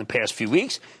roar in the past few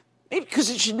weeks. Maybe because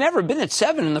it should never have been at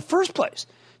 7 in the first place.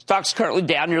 Stock's currently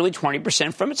down nearly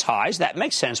 20% from its highs. That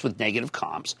makes sense with negative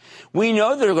comps. We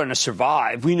know they're going to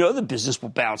survive. We know the business will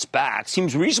bounce back.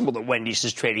 Seems reasonable that Wendy's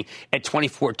is trading at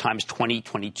 24 times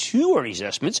 2022 earnings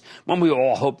estimates when we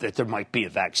all hope that there might be a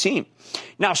vaccine.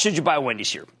 Now, should you buy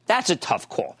Wendy's here? That's a tough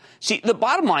call. See, the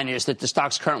bottom line is that the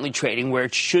stock's currently trading where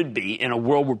it should be in a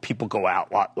world where people go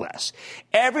out a lot less.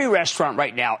 Every restaurant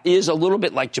right now is a little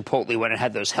bit like Chipotle when it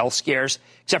had those health scares,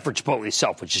 except for Chipotle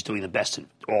itself, which is doing the best in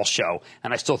all show,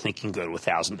 and I still think can go to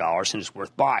 $1,000 and is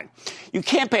worth buying. You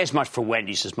can't pay as much for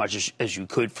Wendy's as much as you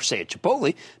could for, say, a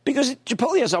Chipotle, because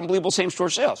Chipotle has unbelievable same-store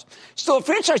sales. Still, a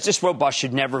franchise this robust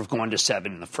should never have gone to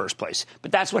 7 in the first place,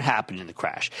 but that's what happened in the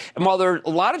crash. And while there are a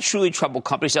lot of truly troubled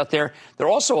companies out there, there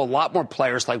are also a lot more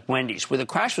players like Wendy's, where the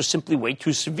crash was simply way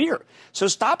too severe. So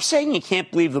stop saying you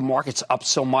can't believe the market's up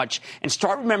so much and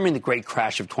start remembering the great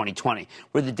crash of 2020,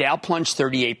 where the Dow plunged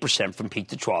 38% from peak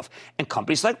to trough, and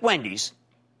companies like Wendy's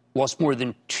lost more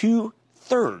than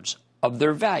 2/3 of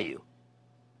their value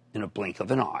in a blink of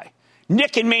an eye.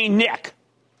 Nick in Maine. Nick.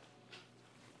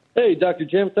 Hey, Dr.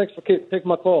 Jim. Thanks for taking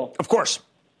my call. Of course.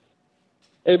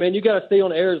 Hey, man, you got to stay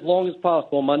on the air as long as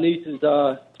possible. My niece is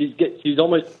she's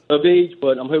almost of age,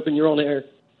 but I'm hoping you're on the air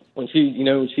when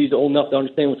she's old enough to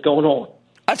understand what's going on.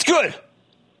 That's good.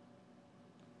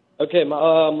 Okay,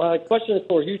 my question is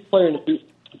for a huge player in the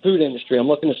food industry. I'm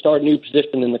looking to start a new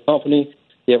position in the company.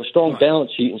 They have a strong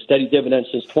balance sheet and steady dividends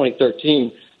since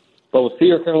 2013. But with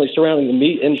fear currently surrounding the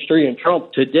meat industry and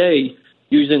Trump today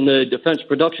using the Defense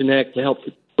Production Act to help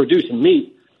produce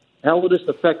meat, how will this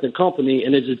affect the company,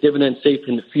 and is the dividend safe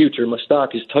in the future? My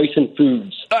stock is Tyson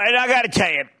Foods. All right, I got to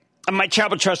tell you, my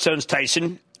Charitable Trust owns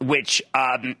Tyson, which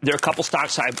there are a couple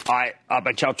stocks my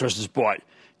Charitable Trust has bought.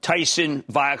 Tyson,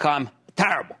 Viacom,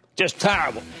 terrible. Just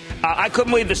terrible. I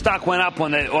couldn't believe the stock went up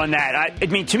on that. I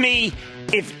mean, to me,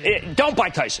 don't buy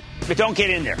Tyson. But don't get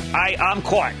in there. I'm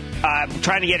caught.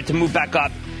 Trying to get it to move back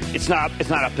up. It's not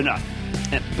up enough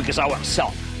because I want to sell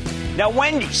it. Now,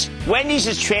 Wendy's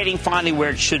is trading finally where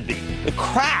it should be. The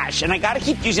crash, and I got to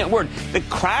keep using that word, the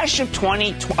crash of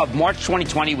March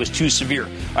 2020 was too severe.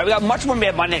 All right, we got much more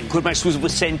mad money, including my exclusive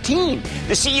with Centene.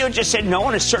 The CEO just said no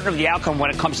one is certain of the outcome when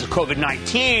it comes to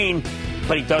COVID-19,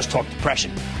 but he does talk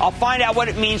depression. I'll find out what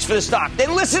it means for the stock.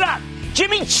 Then listen up.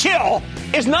 Jimmy Chill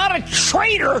is not a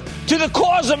traitor to the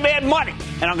cause of mad money.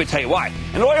 And I'm going to tell you why.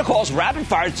 And lawyer calls rapid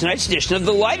fire tonight's edition of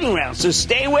the Lightning Round. So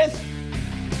stay with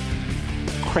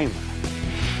Cramer.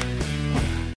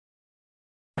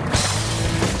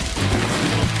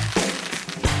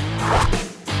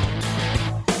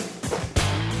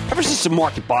 Ever since the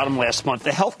market bottom last month, the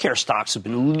healthcare stocks have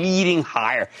been leading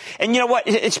higher. And you know what?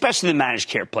 Especially the managed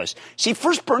care place. See,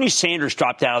 first Bernie Sanders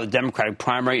dropped out of the Democratic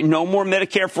primary. No more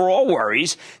Medicare for all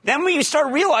worries. Then we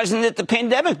start realizing that the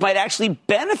pandemic might actually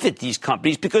benefit these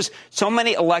companies because so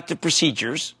many elective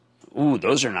procedures,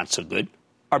 those are not so good,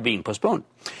 are being postponed.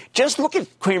 Just look at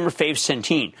Cramer fave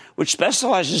Centene, which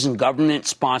specializes in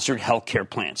government-sponsored healthcare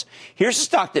plans. Here's a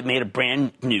stock that made a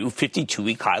brand new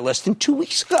 52-week high less than 2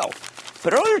 weeks ago.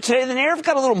 But earlier today, the narrative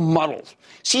got a little muddled.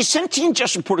 See, Centene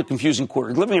just reported a confusing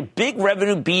quarter, delivering a big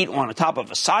revenue beat on top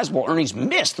of a sizable earnings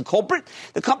miss. The culprit,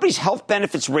 the company's health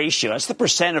benefits ratio. That's the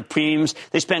percent of premiums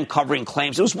they spend covering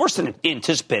claims. It was worse than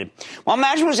anticipated. While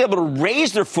management was able to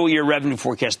raise their full-year revenue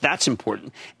forecast, that's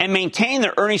important, and maintain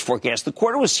their earnings forecast, the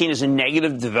quarter was seen as a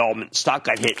negative development. Stock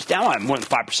got hit. It's down by more than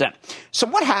 5%. So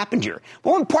what happened here?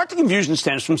 Well, in part, the confusion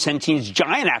stems from Centene's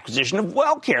giant acquisition of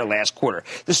WellCare last quarter.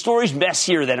 The story's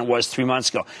messier than it was 3 months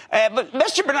ago. But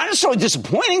messier, but not necessarily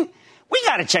disappointing. We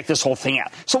got to check this whole thing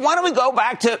out. So why don't we go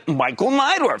back to Michael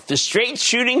Neidorff, the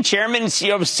straight-shooting chairman and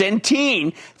CEO of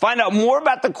Centene, find out more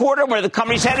about the quarter, where the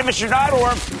company's headed. Mr.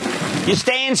 Neidorff, you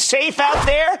staying safe out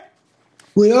there?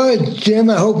 We are, Jim.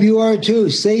 I hope you are, too.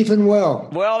 Safe and well.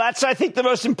 Well, that's, I think, the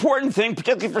most important thing,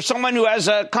 particularly for someone who has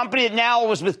a company that now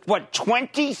was with,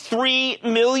 23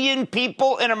 million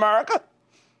people in America?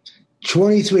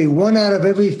 23. 1 out of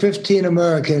every 15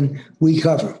 American we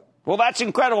cover. Well, that's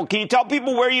incredible. Can you tell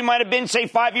people where you might have been, say,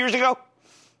 5 years ago?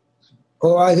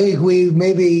 Oh, I think we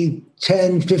maybe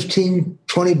 10, 15,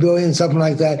 20 billion, something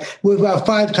like that. We're about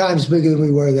 5 times bigger than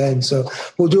we were then. So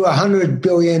we'll do 100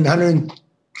 billion,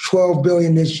 112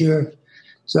 billion this year.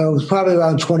 So it's probably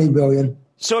around 20 billion.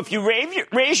 So if you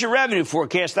raise your revenue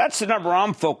forecast, that's the number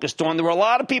I'm focused on. There were a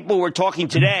lot of people who were talking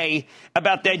today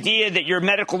about the idea that your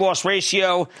medical loss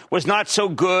ratio was not so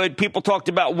good. People talked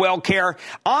about WellCare.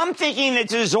 I'm thinking that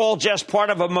this is all just part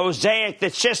of a mosaic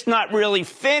that's just not really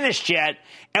finished yet.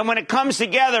 And when it comes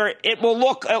together, it will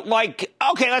look like,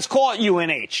 okay, let's call it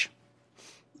UNH.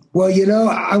 Well,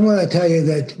 I want to tell you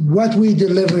that what we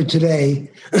delivered today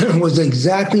was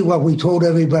exactly what we told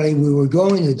everybody we were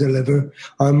going to deliver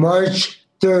on March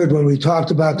 3rd, when we talked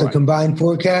about the combined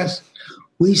forecast.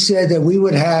 We said that we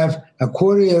would have a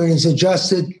quarterly earnings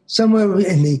adjusted somewhere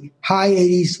in the high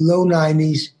 80s, low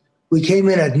 90s. We came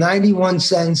in at 91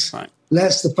 cents,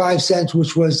 less the 5 cents,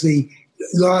 which was the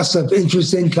loss of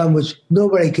interest income, which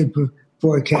nobody could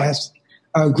forecast.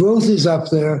 Our growth is up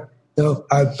there.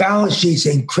 Our balance sheet's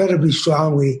incredibly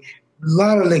strong. A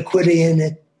lot of liquidity in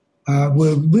it.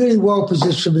 We're really well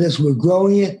positioned for this. We're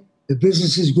growing it. The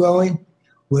business is growing.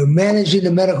 We're managing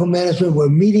the medical management. We're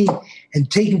meeting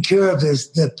and taking care of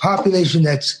the population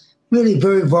that's really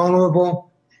very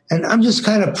vulnerable. And I'm just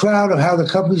kind of proud of how the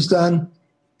company's done.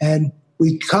 And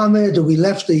we commented that we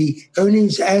left the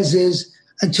earnings as is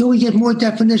until we get more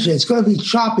definition. It's going to be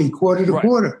choppy quarter to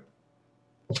quarter.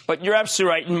 But you're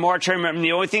absolutely right. In March, I remember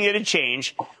the only thing that had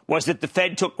changed was that the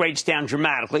Fed took rates down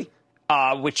dramatically,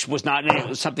 which was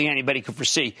not something anybody could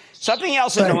foresee. Something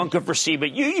else that no one could foresee,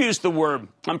 but you used the word.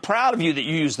 I'm proud of you that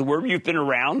you used the word. You've been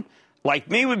around. Like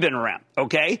me, we've been around,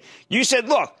 okay? You said,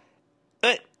 look,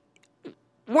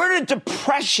 we're at a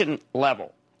depression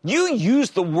level. You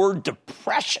used the word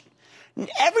depression.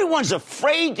 Everyone's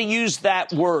afraid to use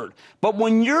that word. But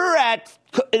when you're at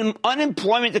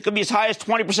unemployment that could be as high as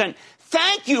 20%,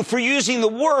 thank you for using the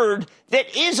word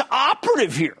that is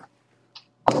operative here.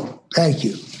 Thank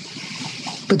you.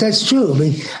 But that's true.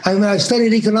 I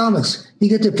studied economics. You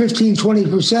get to 15,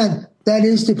 20%, that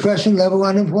is depression level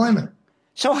unemployment.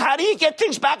 So how do you get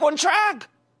things back on track?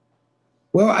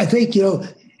 Well, I think,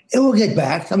 it will get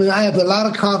back. I have a lot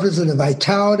of confidence in the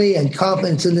vitality and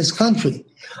confidence in this country.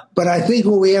 But I think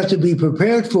what we have to be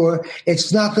prepared for,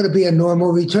 it's not going to be a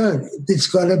normal return. It's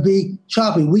going to be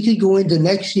choppy. We could go into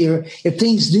next year, if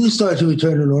things do start to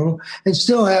return to normal, and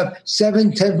still have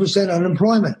 7, 10%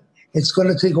 unemployment. It's going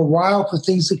to take a while for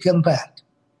things to come back.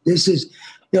 This is,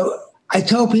 I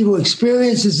tell people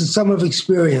experience is the sum of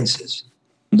experiences.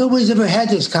 Nobody's ever had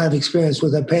this kind of experience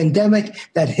with a pandemic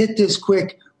that hit this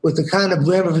quick with the kind of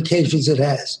ramifications it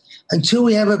has. Until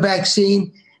we have a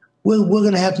vaccine, we're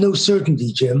going to have no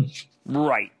certainty, Jim.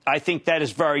 Right. I think that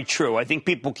is very true. I think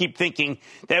people keep thinking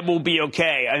that will be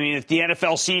okay. If the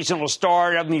NFL season will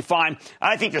start, it'll be fine.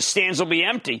 I think the stands will be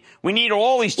empty. We need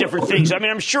all these different things.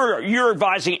 I'm sure you're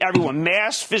advising everyone.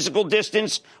 Mask, physical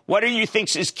distance. What do you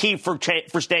think is key for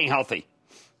staying healthy?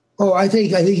 Oh, I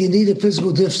think you need the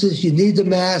physical distance. You need the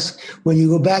mask. When you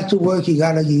go back to work, you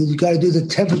got to do the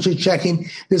temperature checking.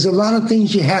 There's a lot of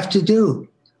things you have to do.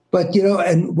 But,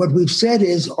 and what we've said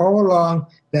is all along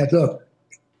that, look,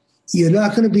 you're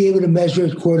not going to be able to measure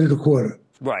it quarter to quarter.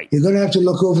 Right. You're going to have to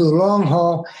look over the long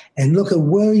haul and look at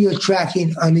where you're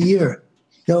tracking on the year.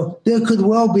 There could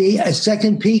well be a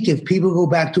second peak if people go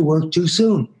back to work too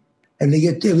soon and they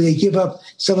give up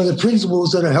some of the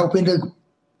principles that are helping to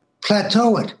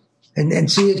plateau it.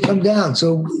 and see it come down.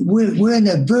 So we're in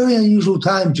a very unusual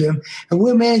time, Jim, and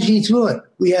we're managing through it.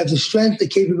 We have the strength, the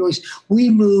capabilities. We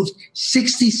moved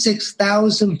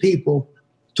 66,000 people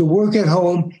to work at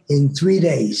home in 3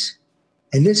 days.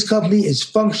 And this company is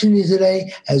functioning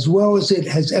today as well as it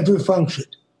has ever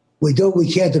functioned. We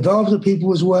can't develop the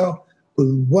people as well.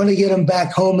 We want to get them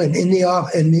back home and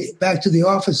back to the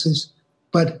offices.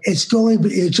 But it's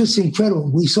just incredible.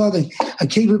 We saw a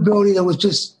capability that was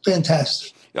just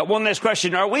fantastic. One last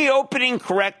question. Are we opening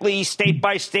correctly state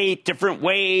by state, different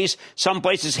ways? Some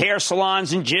places hair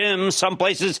salons and gyms. Some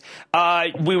places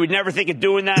we would never think of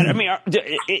doing that. I mean,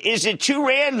 is it too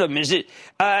random? Is it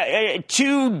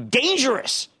too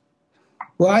dangerous?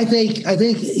 Well, I think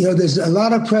there's a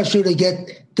lot of pressure to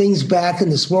get things back in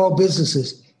the small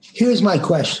businesses. Here's my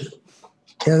question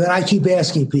that I keep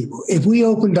asking people. If we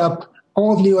opened up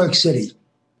all of New York City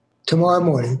tomorrow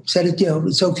morning, said it,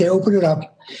 it's okay, open it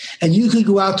up, and you could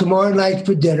go out tomorrow night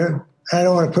for dinner. I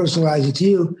don't want to personalize it to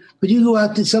you, but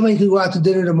somebody could go out to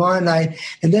dinner tomorrow night,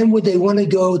 and then would they want to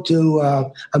go to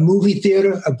a movie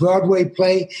theater, a Broadway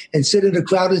play, and sit in a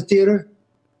crowded theater?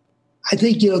 I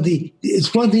think,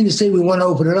 it's one thing to say we want to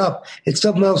open it up. It's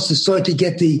something else to start to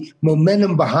get the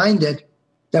momentum behind it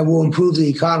that will improve the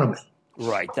economy.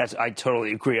 Right. I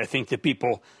totally agree. I think that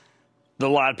a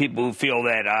lot of people who feel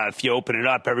that if you open it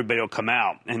up, everybody will come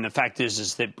out. And the fact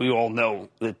is that we all know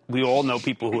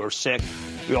people who are sick.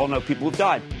 We all know people who've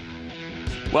died.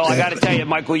 Well, I got to tell you,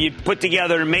 Michael, you put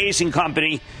together an amazing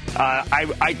company.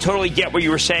 I totally get what you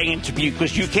were saying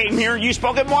because you came here, you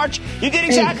spoke in March. You did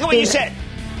exactly what you said.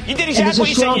 You did exactly what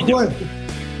you said you'd do.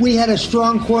 We had a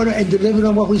strong quarter and delivered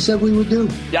on what we said we would do.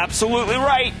 Absolutely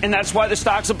right, and that's why the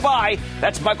stock's a buy.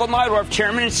 That's Michael Neidorff,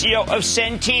 Chairman and CEO of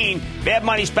Centene. Bad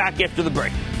Money's back after the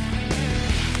break.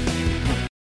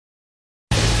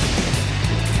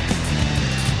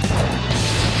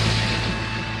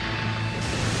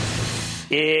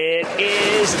 It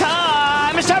is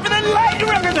time. It's time for the lightning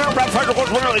round.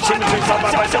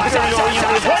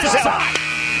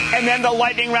 And then the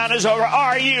lightning round is over.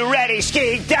 Are you ready,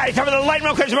 Ski Daddy? Time for the lightning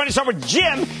round. We're going to start with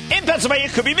Jim in Pennsylvania.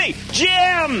 It could be me.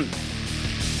 Jim!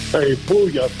 Hey,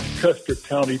 booyah from Chester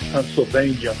County,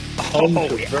 Pennsylvania. I'm a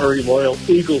very loyal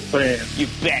Eagle fan. You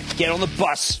bet. Get on the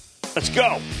bus. Let's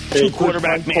go. Hey, Two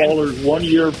quarterback man. Callers, 1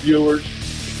 year viewers.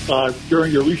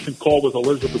 During your recent call with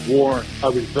Elizabeth Warren, I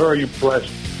was very impressed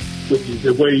with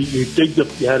the way you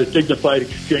had a dignified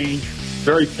exchange,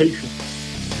 very patient.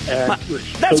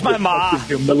 That's my ma.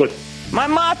 My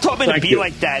ma taught me to be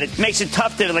like that. It makes it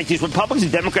tough that these Republicans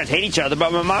and Democrats hate each other,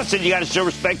 but my mom said you got to show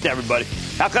respect to everybody.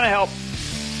 How can I help?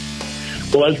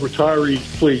 Well, as retirees,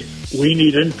 please, we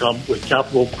need income with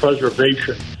capital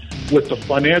preservation. With the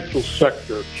financial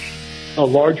sector, a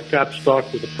large cap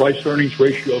stock with a price-earnings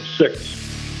ratio of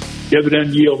 6,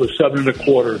 dividend yield of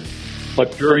 7.25.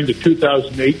 But during the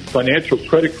 2008 financial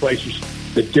credit crisis,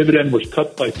 the dividend was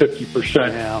cut by 50%.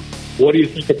 Yeah. What do you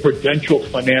think of Prudential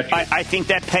Financial? I think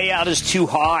that payout is too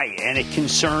high, and it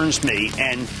concerns me.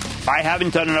 And I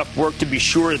haven't done enough work to be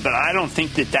sure, but I don't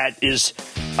think that is.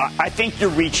 I think you're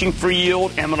reaching for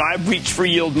yield, and when I've reached for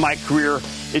yield in my career,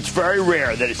 it's very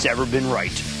rare that it's ever been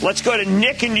right. Let's go to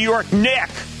Nick in New York. Nick.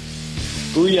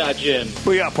 Booyah, Jim.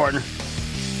 Booyah, partner.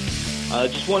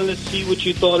 Just wanted to see what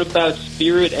you thought about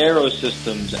Spirit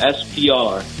Aerosystems,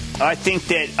 SPR. I think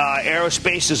that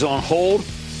aerospace is on hold.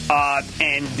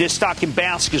 And this stock can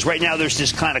bounce because right now there's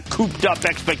this kind of cooped up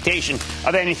expectation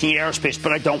of anything aerospace,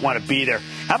 but I don't want to be there.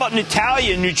 How about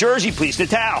Natalia in New Jersey, please?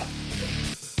 Natal.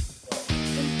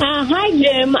 Hi,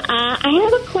 Jim. I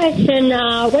have a question.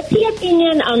 What's your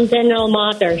opinion on General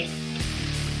Motors?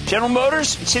 General Motors?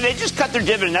 See, they just cut their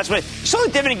dividend. That's what. So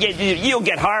the dividend yield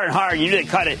get higher and higher. You know they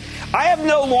cut it. I have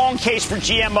no long case for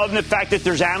GM other than the fact that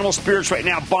there's animal spirits right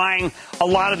now buying a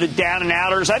lot of the down and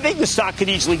outers. I think the stock could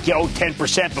easily go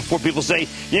 10% before people say,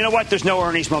 you know what, there's no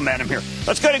earnings momentum here.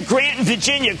 Let's go to Grant in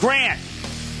Virginia. Grant.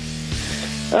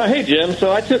 Hey, Jim.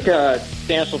 So I took a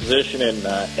substantial position in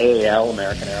AAL,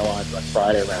 American Airlines, on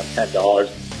Friday around $10.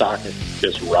 The stock is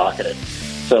just rocketed.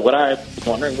 So what I'm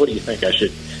wondering, what do you think? I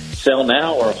should sell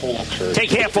now or hold for?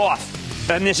 Take half off.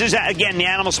 And this is, again, the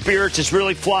animal spirits is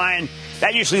really flying.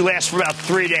 That usually lasts for about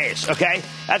 3 days, okay?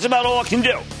 That's about all it can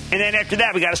do. And then after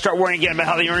that, we got to start worrying again about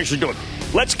how the earnings are doing.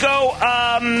 Let's go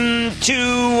to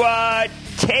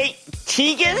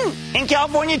Tegan in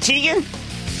California. Tegan?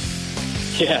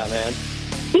 Yeah, man.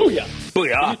 Booyah.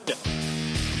 Booyah.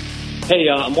 Hey,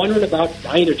 I'm wondering about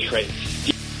Dynatrace.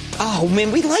 Oh,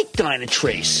 man, we like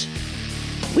Dynatrace.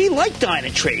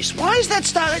 Why is that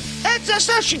stock? That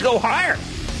stock should go higher.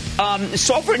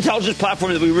 Software intelligence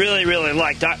platform that we really, really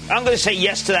liked. I'm going to say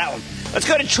yes to that one. Let's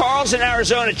go to Charles in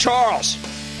Arizona. Charles.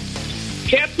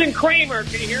 Captain Cramer,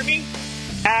 can you hear me?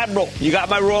 Admiral, you got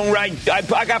my wrong right.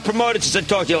 I got promoted since I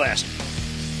talked to you last.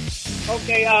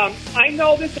 Okay, I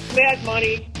know this is bad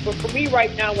money, but for me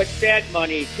right now it's bad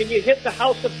money. Can you hit the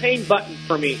House of Pain button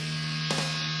for me?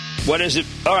 What is it?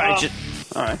 All right.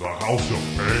 All right. The House of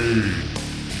Pain.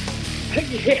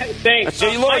 Yeah, thanks.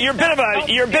 So you're a bit of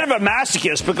a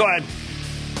masochist, but go ahead.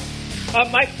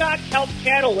 My stock Health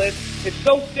Catalyst is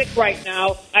so sick right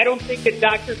now. I don't think the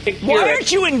doctor can cure it. Why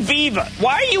aren't you in Viva?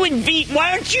 Why are you in Viva?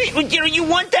 Why aren't you? You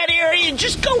want that area?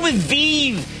 Just go with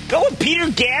Vive. Go with Peter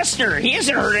Gassner. He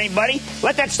hasn't hurt anybody.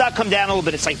 Let that stock come down a little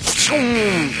bit. It's like,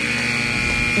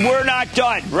 we're not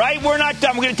done, right? We're not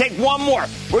done. We're going to take one more.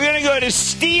 We're going to go to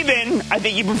Steven. I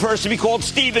think he prefers to be called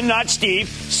Steven, not Steve.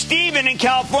 Steven in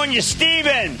California.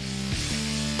 Steven.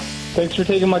 Thanks for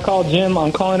taking my call, Jim.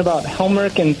 I'm calling about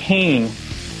Helmerich and Payne.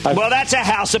 Well, that's a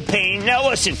house of pain. Now,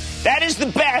 listen, that is the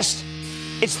best.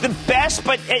 It's the best,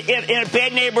 but in a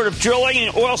bad neighborhood of drilling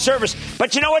and oil service.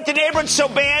 But you know what? The neighborhood's so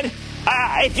bad.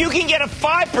 If you can get a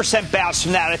 5% bounce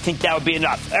from that, I think that would be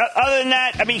enough. Other than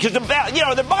that, I mean, because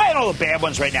they're buying all the bad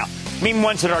ones right now. I mean,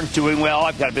 ones that aren't doing well.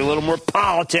 I've got to be a little more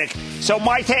politic. So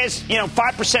my task,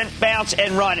 5% bounce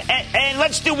and run. And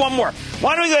let's do one more.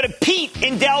 Why don't we go to Pete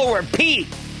in Delaware? Pete.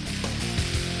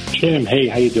 Jim, hey,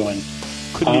 how you doing?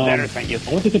 Couldn't be better, thank you.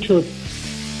 I want to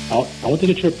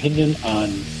get your opinion on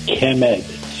ChemEd,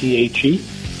 CHE.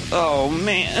 Oh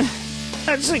man,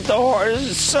 that's like the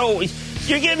hardest. So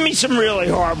you're giving me some really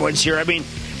hard ones here. I mean,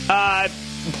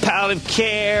 palliative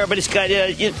care, but it's got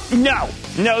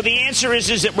no. The answer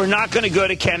is that we're not going to go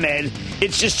to ChemEd.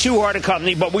 It's just too hard a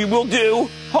company, but we will do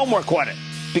homework on it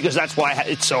because that's why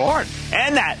it's so hard.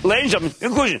 And that, ladies and gentlemen,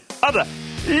 conclusion of the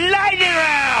lightning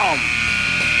round.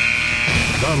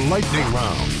 The Lightning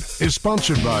Round is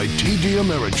sponsored by TD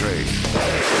Ameritrade.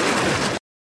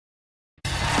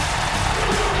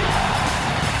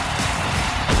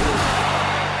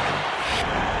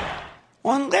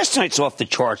 On last night's Off the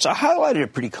Charts, I highlighted a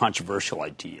pretty controversial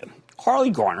idea.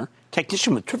 Harley Garner,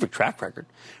 technician with a terrific track record,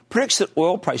 predicts that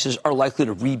oil prices are likely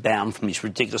to rebound from these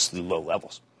ridiculously low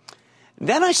levels.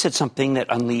 Then I said something that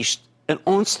unleashed an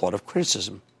onslaught of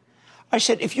criticism. I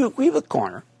said, if you agree with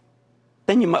Garner,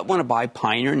 then you might want to buy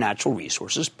Pioneer Natural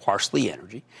Resources, Parsley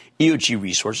Energy, EOG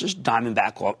Resources,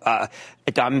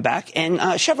 Diamondback,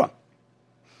 and Chevron.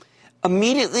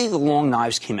 Immediately, the long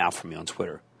knives came out for me on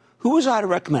Twitter. Who was I to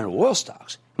recommend oil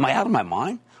stocks? Am I out of my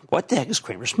mind? What the heck is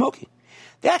Cramer smoking?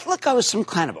 They act like I was some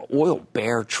kind of an oil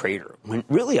bear trader, when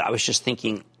really I was just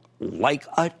thinking like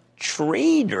a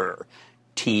trader.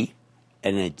 T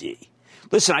and a D.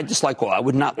 Listen, I dislike oil. I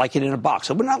would not like it in a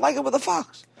box. I would not like it with a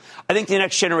fox. I think the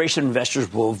next generation of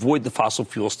investors will avoid the fossil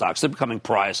fuel stocks. They're becoming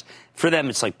prized. For them,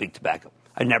 it's like big tobacco.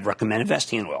 I never recommend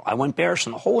investing in oil. I went bearish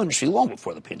in the whole industry long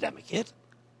before the pandemic hit.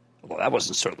 Although that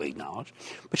wasn't certainly acknowledged.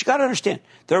 But you got to understand,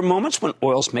 there are moments when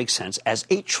oils make sense as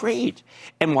a trade.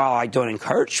 And while I don't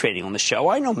encourage trading on the show,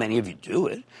 I know many of you do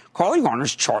it. Carly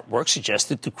Garner's chart work suggests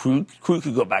that the crude could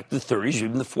go back to the 30s or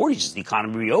even the 40s as the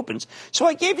economy reopens. So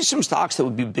I gave you some stocks that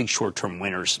would be big short-term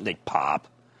winners. They'd pop.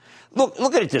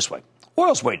 Look at it this way.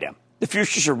 Oil's way down. The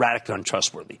futures are radically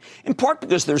untrustworthy, in part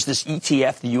because there's this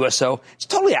ETF, the USO. It's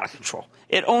totally out of control.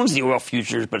 It owns the oil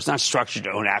futures, but it's not structured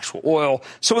to own actual oil.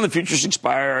 So when the futures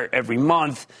expire every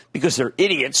month, because they're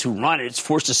idiots who run it, it's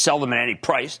forced to sell them at any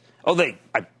price. I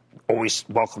always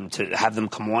welcome to have them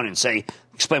come on and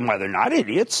explain why they're not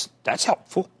idiots. That's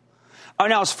helpful.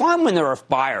 Now, it's fine when there are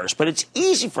buyers, but it's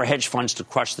easy for hedge funds to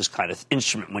crush this kind of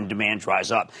instrument when demand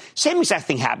dries up. Same exact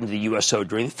thing happened to the USO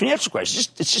during the financial crisis.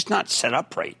 It's just not set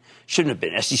up right. Shouldn't have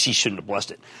been. SEC shouldn't have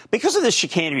blessed it. Because of this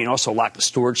chicanery and also lack of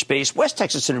storage space, West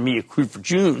Texas Intermediate crude for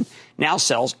June now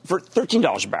sells for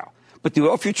 $13 a barrel. But the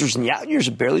oil futures in the out years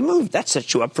have barely moved. That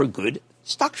sets you up for a good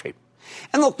stock trade.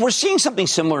 And look, we're seeing something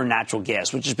similar in natural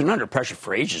gas, which has been under pressure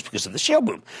for ages because of the shale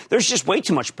boom. There's just way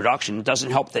too much production. It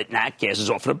doesn't help that nat gas is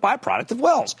often a byproduct of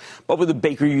wells. But with the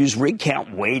Baker Hughes rig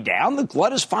count way down, the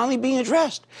glut is finally being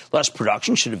addressed. Less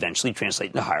production should eventually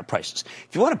translate into higher prices.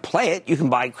 If you want to play it, you can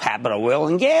buy Cabot Oil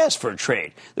and Gas for a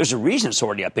trade. There's a reason it's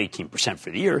already up 18% for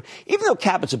the year. Even though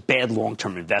Cabot's a bad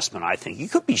long-term investment, I think,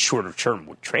 it could be shorter-term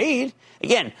with trade.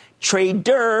 Again,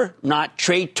 trader, not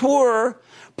traitor.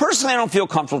 Personally, I don't feel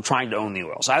comfortable trying to own the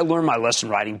oils. I learned my lesson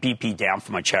writing BP down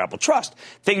from my charitable trust,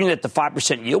 figuring that the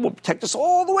 5% yield will protect us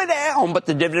all the way down, but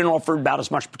the dividend offered about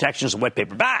as much protection as a wet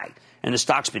paper bag. And the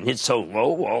stock's been hit so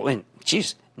low,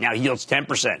 now yields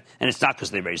 10%, and it's not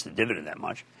because they raised the dividend that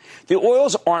much. The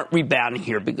oils aren't rebounding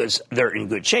here because they're in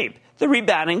good shape. They're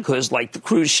rebounding because, like the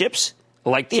cruise ships,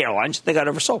 like the airlines, they got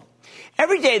oversold.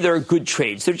 Every day there are good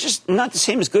trades. They're just not the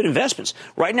same as good investments.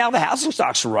 Right now, the housing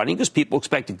stocks are running because people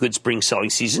expect a good spring selling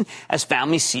season as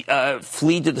families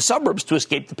flee to the suburbs to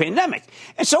escape the pandemic.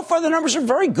 And so far, the numbers are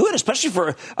very good, especially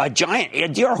for a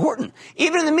giant, D.R. Horton.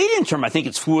 Even in the medium term, I think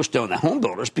it's foolish to own the home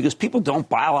builders because people don't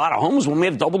buy a lot of homes when we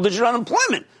have double-digit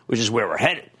unemployment, which is where we're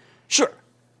headed. Sure,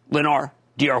 Lennar,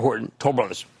 D.R. Horton, Toll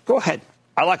Brothers, go ahead.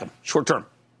 I like them short term,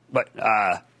 but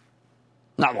not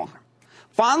long term.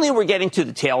 Finally, we're getting to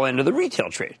the tail end of the retail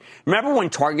trade. Remember when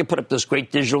Target put up those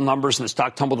great digital numbers and the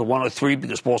stock tumbled to 103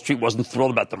 because Wall Street wasn't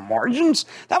thrilled about the margins?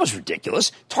 That was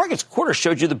ridiculous. Target's quarter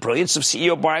showed you the brilliance of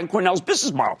CEO Brian Cornell's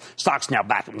business model. Stock's now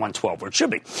back at 112 where it should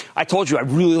be. I told you I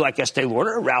really like Estee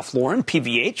Lauder, Ralph Lauren,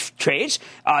 PVH trades.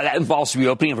 That involves the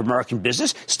reopening of American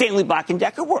business. Stanley Black &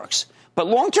 Decker works. But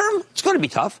long term, it's going to be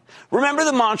tough. Remember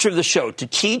the mantra of the show: to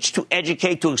teach, to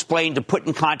educate, to explain, to put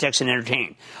in context and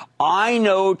entertain. I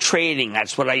know trading.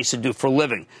 That's what I used to do for a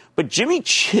living. But Jimmy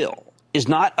Chill is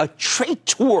not a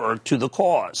traitor to the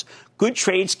cause. Good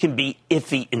trades can be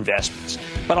iffy investments.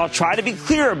 But I'll try to be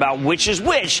clear about which is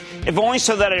which, if only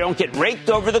so that I don't get raked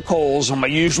over the coals on my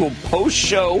usual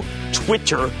post-show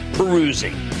Twitter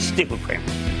perusing. Stick with Cramer.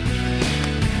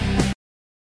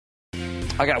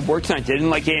 I got work tonight. They didn't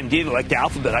like AMD. They liked the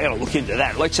Alphabet. I got to look into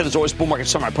that. Like I said, there's always bull market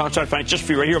summer. I promise I'll find it just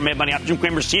for you right here. Mad Money. I'm Jim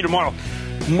Cramer. See you tomorrow.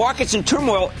 Markets in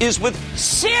Turmoil is with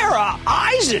Sarah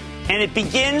Eisen, and it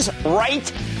begins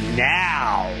right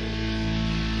now.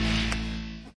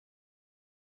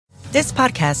 This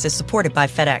podcast is supported by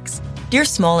FedEx. Dear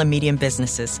small and medium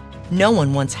businesses, no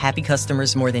one wants happy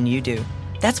customers more than you do.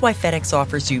 That's why FedEx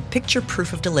offers you picture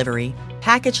proof of delivery,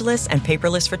 packageless and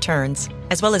paperless returns,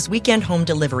 as well as weekend home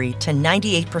delivery to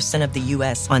 98% of the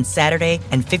U.S. on Saturday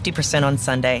and 50% on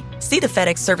Sunday. See the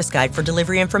FedEx service guide for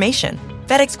delivery information.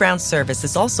 FedEx Ground service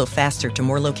is also faster to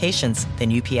more locations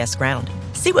than UPS Ground.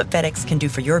 See what FedEx can do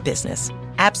for your business.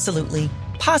 Absolutely,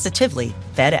 positively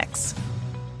FedEx.